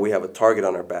 Now we have a target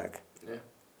on our back. Yeah.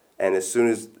 And as soon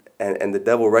as and the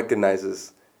devil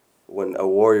recognizes when a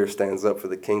warrior stands up for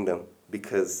the kingdom,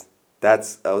 because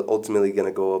that's ultimately going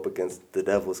to go up against the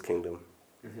devil's kingdom,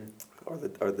 or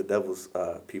the devil's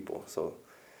people. So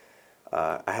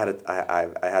I had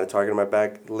a target on my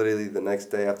back. Literally the next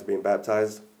day after being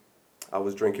baptized, I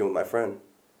was drinking with my friend.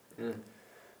 Mm.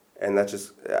 And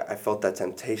I felt that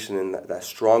temptation and that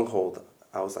stronghold.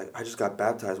 I was like, I just got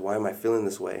baptized. Why am I feeling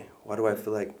this way? Why do I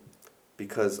feel like?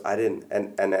 Because I didn't.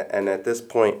 And at this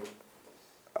point,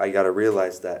 I got to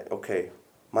realize that, okay,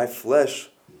 my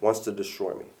flesh wants to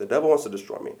destroy me. The devil wants to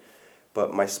destroy me.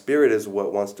 But my spirit is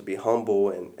what wants to be humble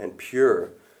and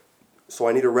pure. So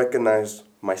I need to recognize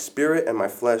my spirit and my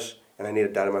flesh, and I need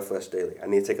to die to my flesh daily. I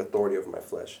need to take authority over my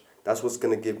flesh. That's what's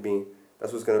going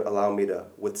to allow me to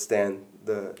withstand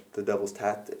the devil's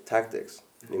tactics,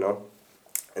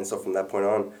 And so from that point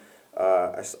on,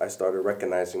 I started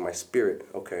recognizing my spirit.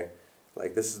 Okay,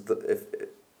 like this is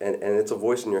and it's a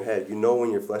voice in your head. You know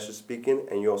when your flesh is speaking,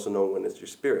 and you also know when it's your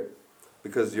spirit,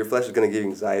 because your flesh is going to give you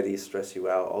anxiety, stress you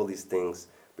out, all these things,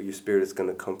 but your spirit is going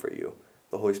to comfort you.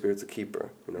 The Holy Spirit's a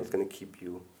keeper. It's going to keep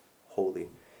you holy.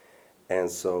 And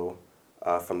so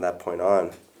from that point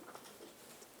on,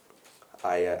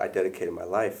 I dedicated my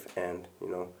life, and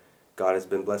God has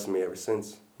been blessing me ever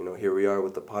since. Here we are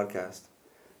with the podcast,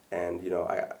 and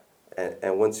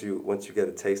and once you get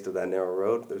a taste of that narrow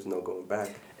road, there's no going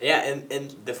back. Yeah,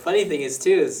 and the funny thing is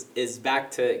too is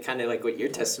back to kind of like what your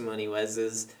testimony was,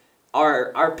 is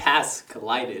our paths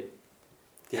collided.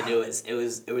 Yeah. And it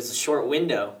was a short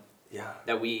window. Yeah.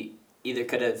 That we either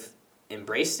could have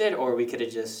embraced it, or we could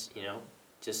have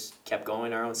just kept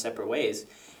going our own separate ways.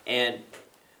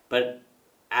 But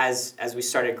as we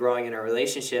started growing in our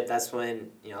relationship, that's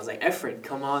when I was like, Efren,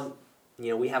 come on,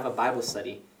 we have a Bible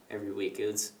study every week. It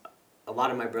was a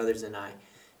lot of my brothers and I.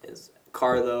 It's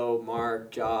Carlo,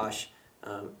 Mark, Josh.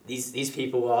 These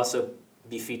people will also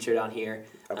be featured on here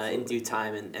in due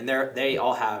time, and they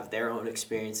all have their own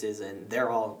experiences, and they're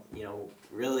all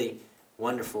really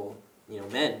wonderful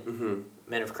men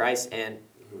of Christ. And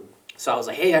so I was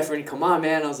like, hey Efren, come on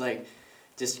man. I was like,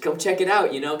 just come check it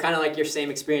out, kind of like your same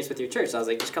experience with your church. So I was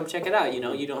like, just come check it out,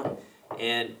 you don't.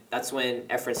 And that's when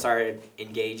Efren started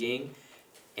engaging,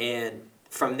 and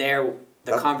from there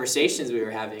the conversations we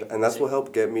were having. And that's what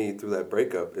helped get me through that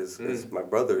breakup is my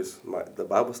brothers, the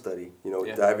Bible study,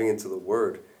 diving into the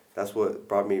Word. That's what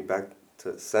brought me back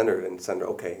to center.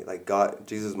 Okay, like God,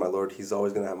 Jesus, my Lord, He's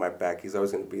always going to have my back. He's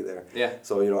always going to be there. Yeah.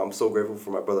 So, I'm so grateful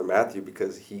for my brother Matthew,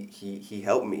 because he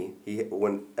helped me.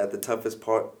 When at the toughest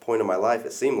point of my life,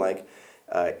 it seemed like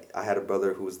I had a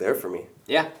brother who was there for me.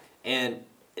 Yeah, and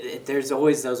there's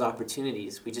always those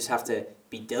opportunities. We just have to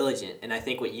be diligent. And I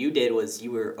think what you did was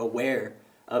you were aware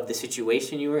of the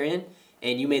situation you were in,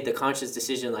 and you made the conscious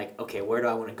decision, like, okay, where do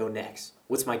I want to go next?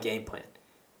 What's my game plan?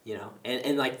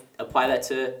 And like apply that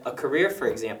to a career, for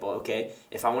example. Okay,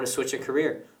 if I want to switch a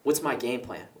career, what's my game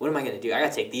plan? What am I going to do? I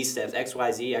got to take these steps, X,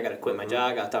 Y, Z. I got to quit my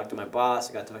job. I got to talk to my boss.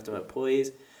 I got to talk to my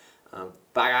employees.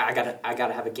 But I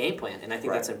gotta have a game plan, and I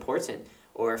think that's important.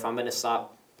 Or if I'm going to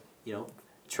stop,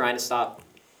 trying to stop,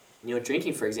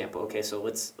 drinking, for example. Okay, so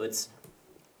let's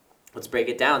break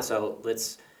it down. So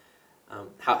let's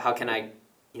how can I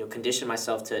condition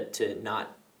myself to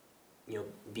not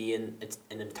be in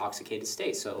an intoxicated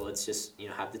state. So let's just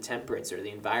have the temperance or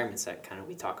the environments that kind of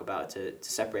we talk about to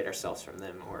separate ourselves from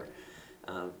them. Or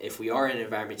if we are in an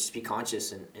environment, just be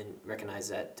conscious and recognize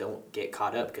that. Don't get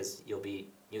caught up, because you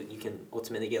can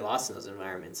ultimately get lost in those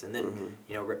environments, and then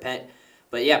repent.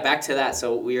 But yeah, back to that.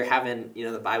 So we were having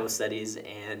the Bible studies,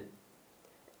 and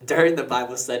during the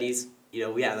Bible studies,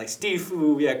 we had like Steve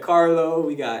Fu, we had Carlo,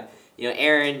 we got,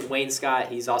 Aaron, Wayne Scott.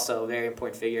 He's also a very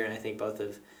important figure, and I think both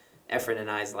of Efren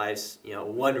and I's lives,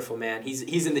 wonderful man.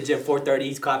 He's in the gym 4:30.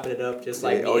 He's clapping it up just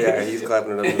like me. Oh yeah, he's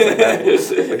clapping it up just like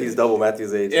Matthew. But he's double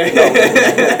Matthew's age. Yeah. No,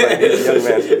 but he's a young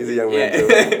man. He's a young man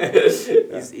too.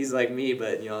 Yeah. He's like me,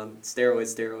 but on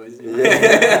steroids.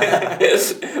 Yeah.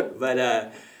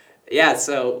 But yeah,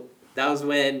 so that was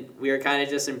when we were kind of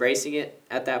just embracing it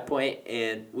at that point,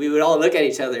 and we would all look at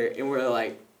each other and we're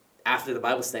like, after the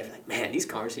Bible study, we're like, man, these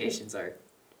conversations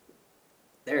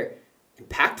they're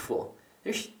impactful.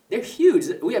 They're huge.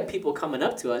 We have people coming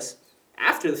up to us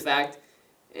after the fact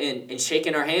and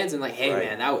shaking our hands and like, hey right.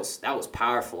 man, that was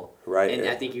powerful. Right. And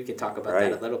I think you can talk about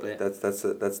right. that a little bit.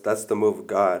 That's the move of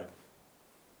God.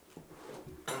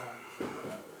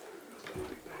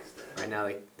 Right now,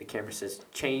 like the camera says,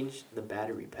 change the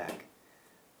battery pack.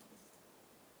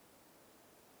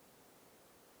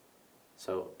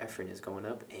 So Efren is going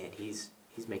up and he's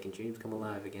making dreams come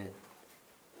alive again.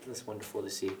 That's wonderful to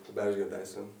see. The battery's gonna die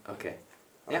soon. Okay.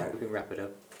 All Yeah, right. we can wrap it up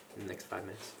in the next 5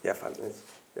 minutes. Yeah, 5 minutes.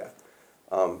 Yeah.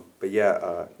 But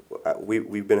yeah,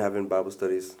 we've been having Bible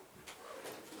studies.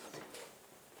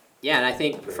 Yeah, and I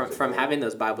think from having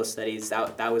those Bible studies,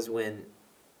 that was when,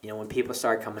 when people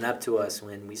started coming up to us,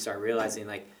 when we started realizing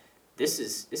like, this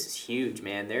is huge,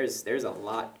 man. There's a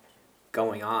lot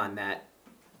going on that,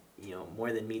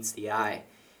 more than meets the eye,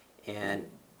 and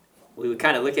we would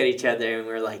kind of look at each other and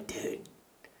we were like, dude,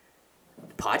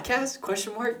 podcast ?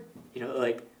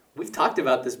 Like, we've talked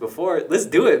about this before. Let's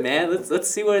do it, man. Let's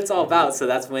see what it's all about. So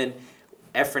that's when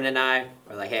Efren and I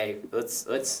were like, hey, let's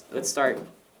start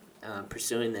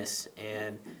pursuing this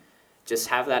and just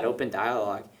have that open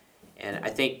dialogue. And I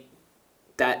think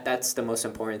that's the most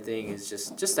important thing, is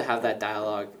just to have that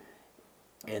dialogue,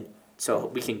 and so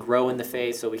we can grow in the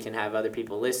faith, so we can have other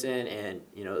people listen, and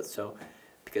so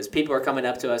because people are coming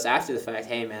up to us after the fact,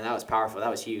 hey man, that was powerful, that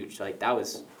was huge, like that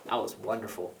was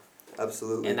wonderful.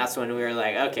 Absolutely. And that's when we were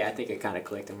like, okay, I think it kind of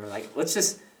clicked, and we're like, let's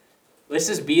just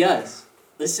be us.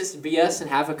 Let's just be us and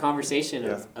have a conversation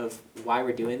of why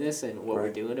we're doing this and what we're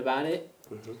doing about it.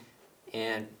 Mm-hmm.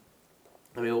 And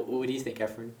I mean, what do you think,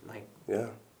 Efren? Like, yeah,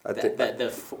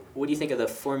 what do you think of the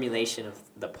formulation of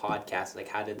the podcast? Like,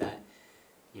 how did that,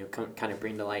 kind of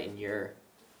bring to light in your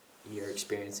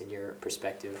experience and your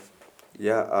perspective?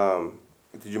 Yeah.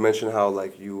 Did you mention how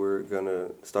like you were gonna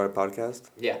start a podcast?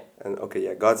 Yeah. And okay,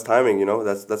 yeah, God's timing.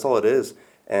 That's all it is.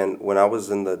 And when I was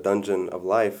in the dungeon of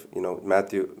life,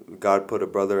 God put a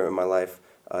brother in my life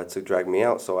to drag me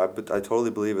out. So I totally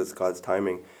believe it's God's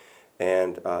timing,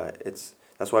 and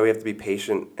that's why we have to be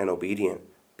patient and obedient,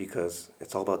 because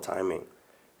it's all about timing,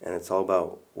 and it's all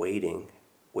about waiting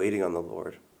on the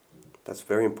Lord. That's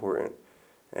very important,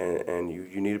 and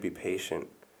you need to be patient,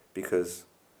 because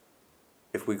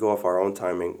if we go off our own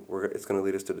timing, it's going to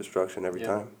lead us to destruction every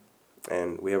time.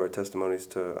 And we have our testimonies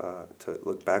to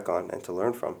look back on and to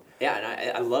learn from. Yeah,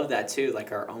 and I love that too,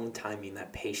 like our own timing,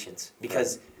 that patience.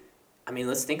 Because, I mean,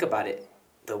 let's think about it.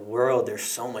 The world, there's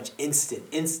so much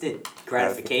instant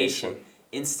gratification.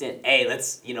 Instant, hey,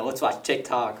 let's watch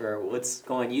TikTok or let's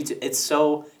go on YouTube. It's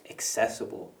so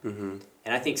accessible. Mm-hmm.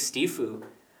 And I think Stifu,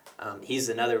 he's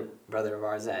another brother of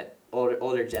ours,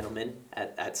 older gentleman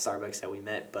at Starbucks that we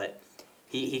met, but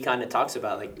he kind of talks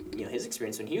about like, his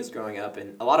experience when he was growing up,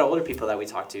 and a lot of older people that we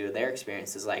talk to, their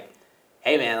experience is like,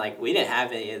 hey man, like we didn't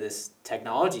have any of this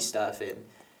technology stuff,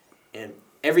 and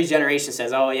every generation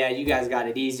says, oh yeah, you guys got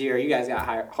it easier, you guys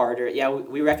got harder. Yeah,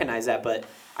 we recognize that, but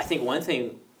I think one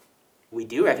thing we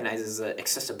do recognize is the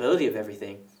accessibility of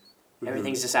everything. Mm-hmm.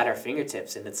 Everything's just at our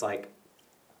fingertips, and it's like,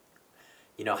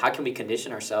 how can we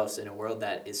condition ourselves in a world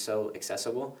that is so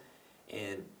accessible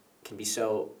and can be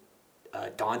so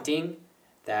daunting,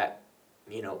 that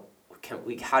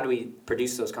how do we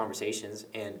produce those conversations,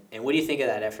 and what do you think of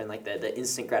that, Efren, like the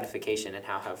instant gratification, and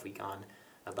how have we gone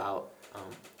about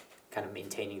kind of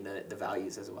maintaining the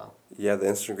values as well? Yeah, the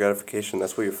instant gratification,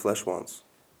 that's what your flesh wants.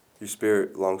 Your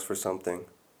spirit longs for something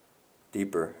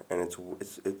deeper, and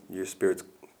your spirit's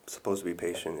supposed to be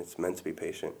patient. It's meant to be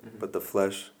patient. Mm-hmm. But the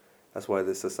flesh, that's why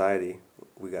this society,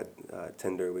 we got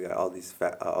Tinder, we got all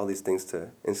these things to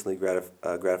instantly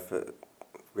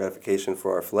gratification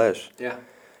for our flesh. Yeah.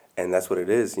 And that's what it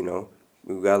is,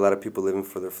 We've got a lot of people living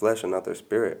for their flesh and not their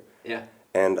spirit. Yeah.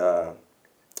 And I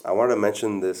wanted to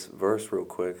mention this verse real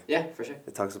quick. Yeah, for sure.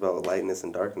 It talks about lightness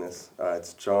and darkness.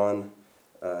 It's John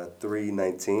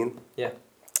 3:19. Yeah.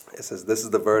 It says, "This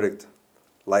is the verdict.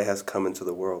 Light has come into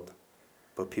the world,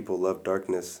 but people love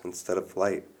darkness instead of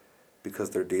light because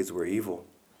their deeds were evil.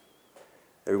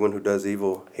 Everyone who does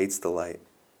evil hates the light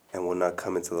and will not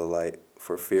come into the light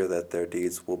for fear that their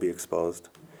deeds will be exposed."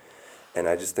 And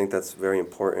I just think that's very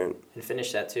important. And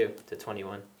finish that too, to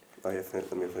 21. Oh yeah,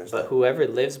 let me finish But that. whoever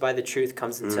lives by the truth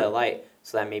comes into light,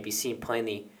 so that it may be seen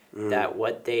plainly that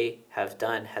what they have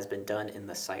done has been done in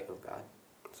the sight of God.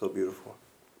 So beautiful.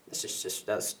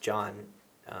 That's John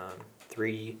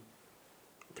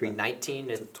 3:19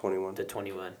 To 21. to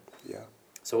 21. Yeah.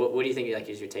 So what do you think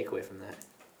is your takeaway from that?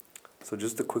 So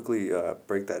just to quickly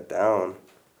break that down,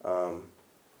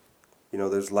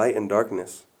 there's light and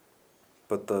darkness,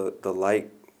 but the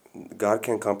light, God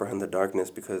can't comprehend the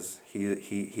darkness because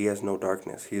he has no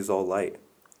darkness. He is all light.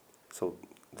 So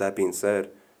that being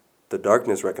said, the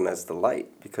darkness recognizes the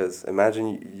light, because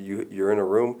imagine you're in a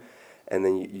room, and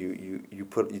then you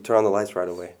turn on the lights right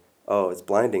away. Oh, it's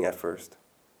blinding at first.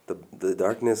 The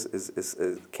darkness is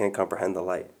can't comprehend the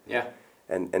light. Yeah.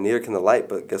 And neither can the light,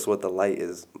 but guess what? The light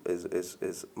is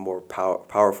more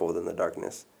powerful than the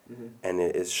darkness, and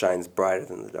it shines brighter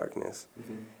than the darkness.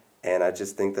 And I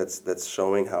just think that's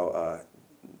showing how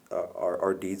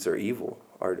our deeds are evil.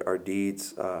 Our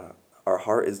deeds, our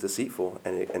heart is deceitful,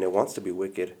 and it wants to be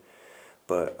wicked.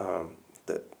 But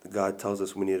that God tells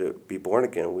us we need to be born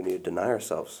again. We need to deny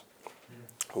ourselves.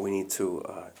 We need to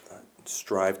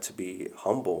strive to be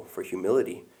humble for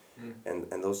humility. And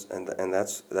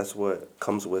that's what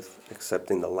comes with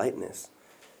accepting the lightness.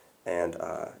 And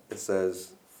it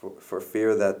says, for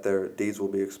fear that their deeds will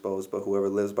be exposed, but whoever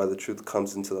lives by the truth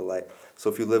comes into the light. So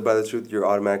if you live by the truth, you're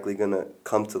automatically going to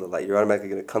come to the light. You're automatically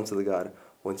going to come to the God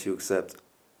once you accept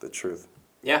the truth.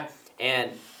 Yeah,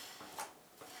 and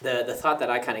the thought that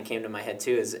I kind of came to my head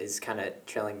too is kind of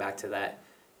trailing back to that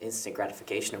instant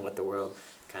gratification of what the world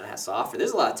kind of has to offer.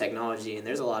 There's a lot of technology, and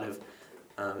there's a lot of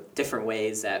different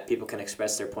ways that people can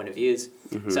express their point of views.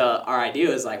 So our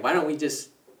idea is why don't we just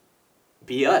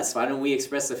be us? Why don't we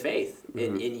express the faith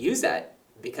and use that?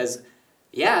 Because,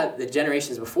 yeah, the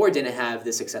generations before didn't have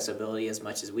this accessibility as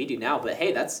much as we do now. But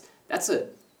hey,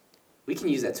 we can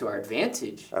use that to our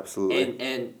advantage. Absolutely.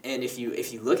 And if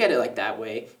you look at it like that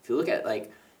way, if you look at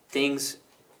things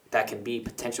that can be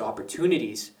potential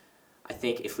opportunities, I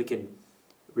think if we can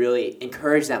really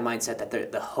encourage that mindset,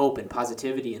 that the hope and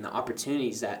positivity and the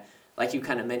opportunities that, like you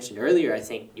kind of mentioned earlier, I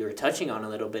think you were touching on a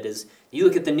little bit, is you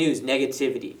look at the news,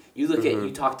 negativity. You look at, you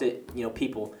talk to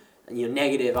people,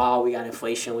 negative. Oh, we got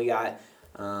inflation, we got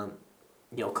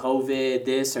COVID,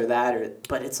 this or that,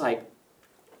 but it's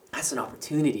that's an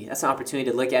opportunity. That's an opportunity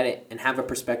to look at it and have a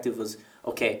perspective. Was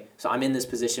okay. So I'm in this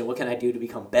position. What can I do to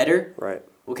become better? Right.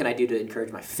 What can I do to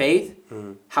encourage my faith?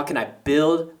 How can I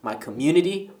build my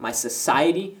community, my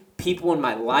society, people in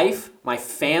my life, my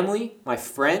family, my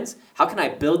friends? How can I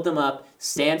build them up,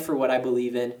 stand for what I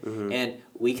believe in, and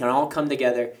we can all come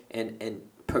together and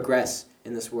progress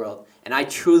in this world? And I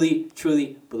truly,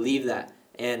 truly believe that.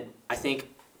 And I think,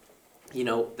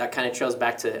 that kind of trails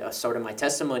back to sort of my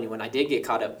testimony when I did get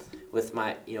caught up with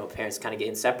my, parents kind of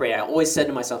getting separated. I always said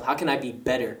to myself, how can I be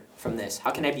better from this? How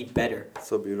can I be better?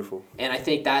 So beautiful. And I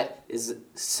think that is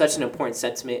such an important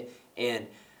sentiment. And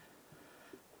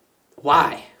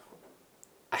why?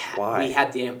 We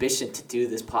had the ambition to do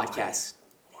this podcast.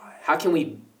 Why? How can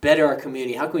we better our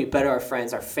community? How can we better our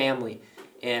friends, our family?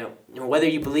 And whether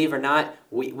you believe or not,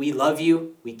 we love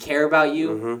you. We care about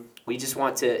you. We just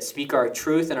want to speak our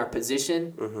truth and our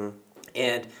position.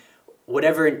 And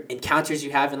whatever encounters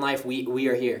you have in life, we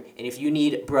are here. And if you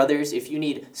need brothers, if you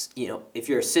need, if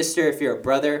you're a sister, if you're a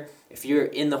brother, if you're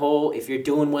in the hole, if you're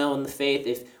doing well in the faith,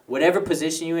 if whatever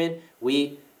position you're in,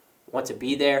 we want to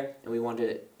be there, and we want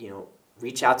to,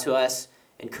 reach out to us,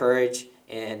 encourage,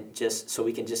 and just so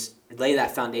we can just lay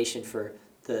that foundation for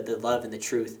the love and the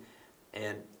truth.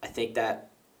 And I think that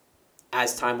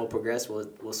as time will progress,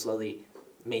 we'll slowly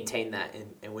maintain that.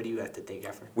 And what do you have to think,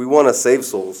 Efren? We want to save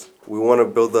souls. We want to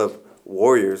build up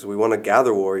warriors. We want to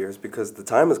gather warriors, because the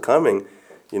time is coming.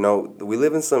 We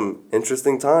live in some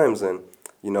interesting times, and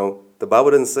the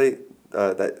Bible doesn't say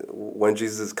that when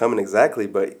Jesus is coming exactly,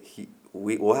 but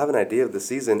we'll have an idea of the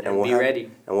season, and we'll ready.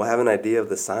 And we'll have an idea of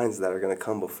the signs that are going to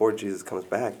come before Jesus comes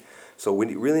back. So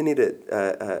we really need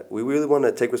to. We really want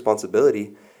to take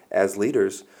responsibility as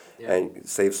leaders and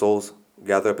save souls,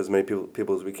 gather up as many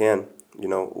people as we can.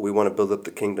 We want to build up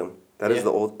the kingdom. That is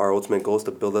our ultimate goal, is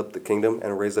to build up the kingdom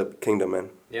and raise up kingdom men.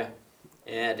 Yeah,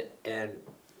 and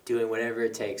doing whatever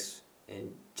it takes,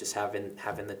 and just having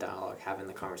the dialogue, having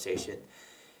the conversation,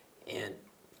 and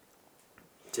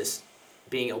just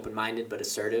being open-minded but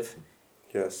assertive.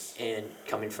 Yes. And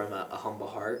coming from a humble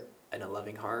heart and a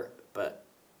loving heart, but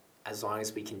as long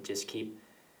as we can just keep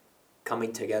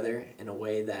coming together in a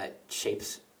way that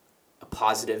shapes a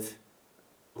positive,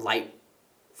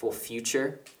 lightful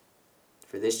future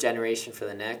for this generation, for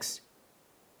the next,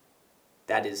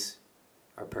 that is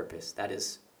our purpose. That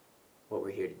is what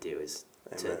we're here to do, is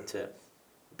to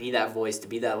be that voice, to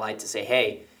be that light, to say,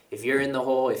 hey, if you're in the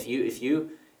hole, if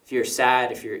you're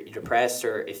sad, if you're depressed,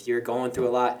 or if you're going through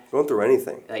a lot. Going through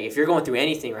anything. Like, if you're going through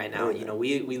anything right now, Anything.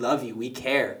 we love you. We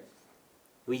care.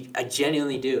 I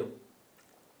genuinely do.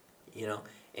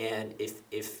 And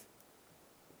if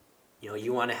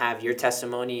you want to have your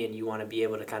testimony and you want to be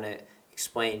able to kind of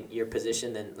explain your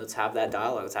position, then let's have that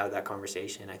dialogue. Let's have that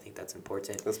conversation. I think that's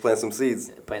important. Let's plant some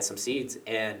seeds.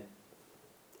 And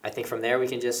I think from there we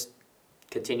can just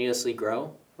continuously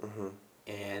grow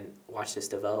and watch this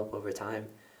develop over time.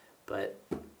 But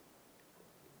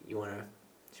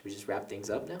should we just wrap things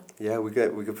up now? Yeah, we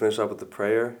could finish up with the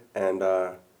prayer, and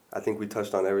I think we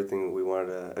touched on everything we wanted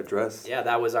to address. Yeah,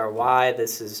 that was our why.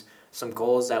 This is some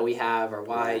goals that we have. Our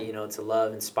why, to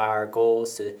love, inspire. Our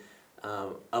goals to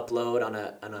upload on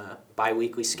a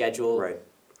bi-weekly schedule. Right.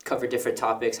 Cover different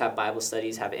topics, have Bible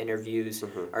studies, have interviews.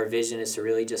 Our vision is to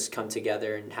really just come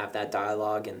together and have that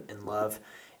dialogue and love.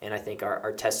 And I think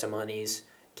our testimonies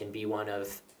can be one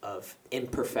of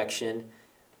imperfection,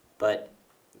 but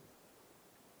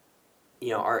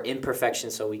our imperfection,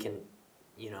 so we can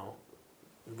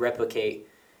replicate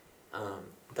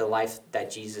the life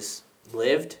that Jesus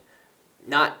lived,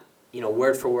 not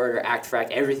word for word or act for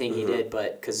act everything he did,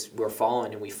 but because we're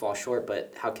fallen and we fall short,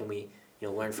 but how can we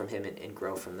learn from him and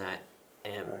grow from that?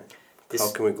 And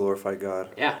how can we glorify God?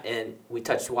 Yeah, and we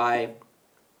touched why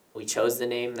we chose the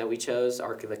name that we chose,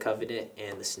 Ark of the Covenant,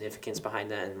 and the significance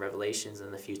behind that in Revelations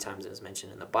and the few times it was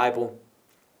mentioned in the Bible.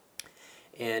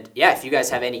 And yeah, if you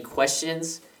guys have any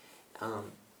questions,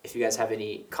 if you guys have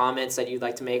any comments that you'd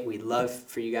like to make, we'd love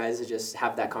for you guys to just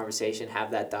have that conversation,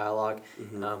 have that dialogue.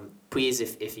 Please,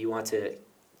 if you want to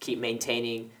keep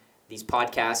maintaining these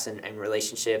podcasts and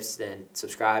relationships, then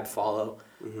subscribe, follow,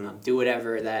 do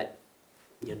whatever that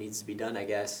needs to be done, I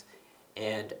guess.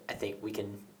 And I think we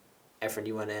can, Efren, do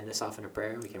you want to end us off in a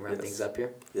prayer? We can wrap things up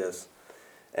here. Yes.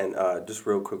 And just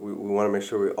real quick, we want to make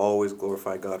sure we always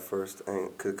glorify God first,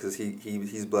 and because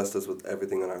He's blessed us with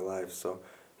everything in our lives. So,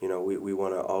 we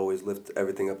want to always lift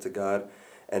everything up to God,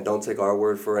 and don't take our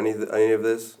word for any of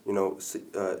this.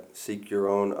 Seek your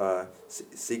own,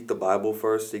 seek the Bible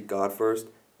first, seek God first,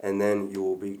 and then you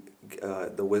will be,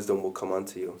 the wisdom will come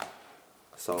unto you.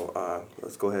 So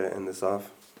let's go ahead and end this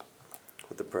off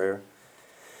with the prayer.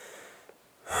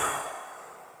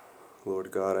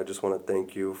 Lord God, I just want to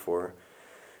thank you for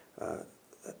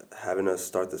having us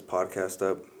start this podcast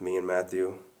up, me and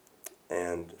Matthew,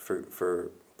 and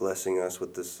for blessing us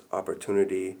with this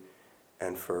opportunity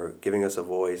and for giving us a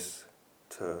voice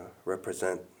to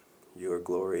represent your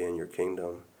glory and your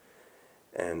kingdom.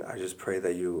 And I just pray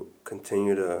that you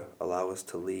continue to allow us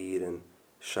to lead and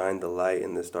shine the light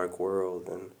in this dark world,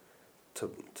 and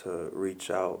to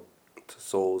reach out to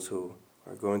souls who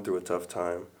are going through a tough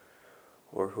time,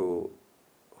 or who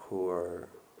are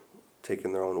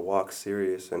taking their own walk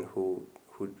serious, and who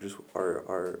just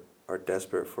are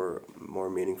desperate for more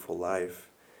meaningful life,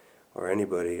 or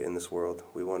anybody in this world.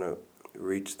 We want to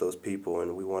reach those people,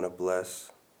 and we want to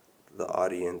bless the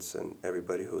audience and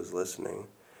everybody who is listening.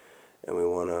 And we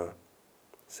want to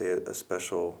say a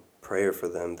special prayer for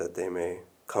them, that they may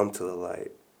come to the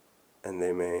light and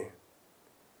they may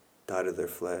die to their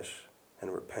flesh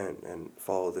and repent and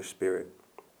follow their spirit.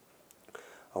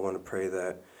 I want to pray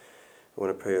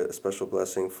a special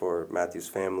blessing for Matthew's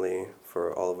family,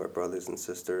 for all of our brothers and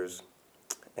sisters.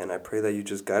 And I pray that you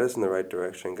just guide us in the right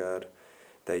direction, God,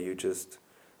 that you just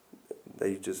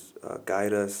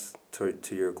guide us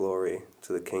to your glory,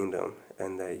 to the kingdom,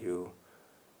 and that you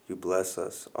bless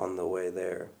us on the way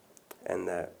there, and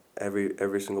that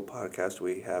every single podcast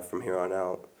we have from here on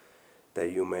out, that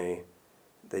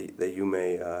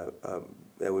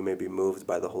we may be moved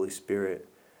by the Holy Spirit,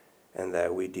 and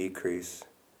that we decrease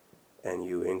and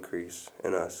you increase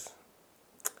in us.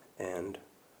 And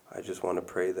I just want to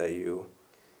pray that you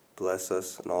bless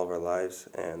us in all of our lives,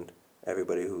 and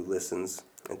everybody who listens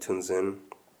and tunes in.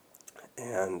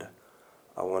 And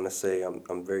I want to say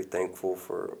I'm very thankful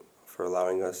for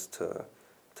allowing us to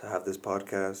have this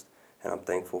podcast, and I'm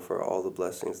thankful for all the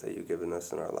blessings that you've given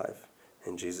us in our life.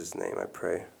 In Jesus' name I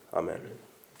pray. Amen.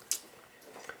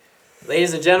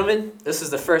 Ladies and gentlemen, this is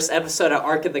the first episode of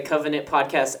Ark of the Covenant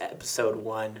podcast, episode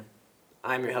 1.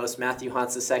 I'm your host, Matthew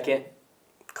Hans II.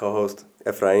 Co-host,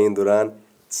 Efrain Duran.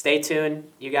 Stay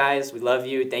tuned, you guys. We love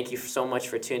you. Thank you so much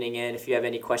for tuning in. If you have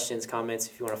any questions, comments,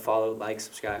 if you want to follow, like,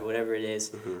 subscribe, whatever it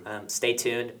is, stay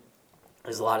tuned.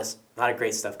 There's a lot of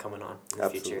great stuff coming on in the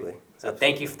future. So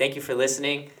thank you for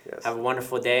listening. Yes. Have a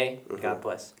wonderful day. Mm-hmm. God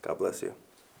bless. God bless you.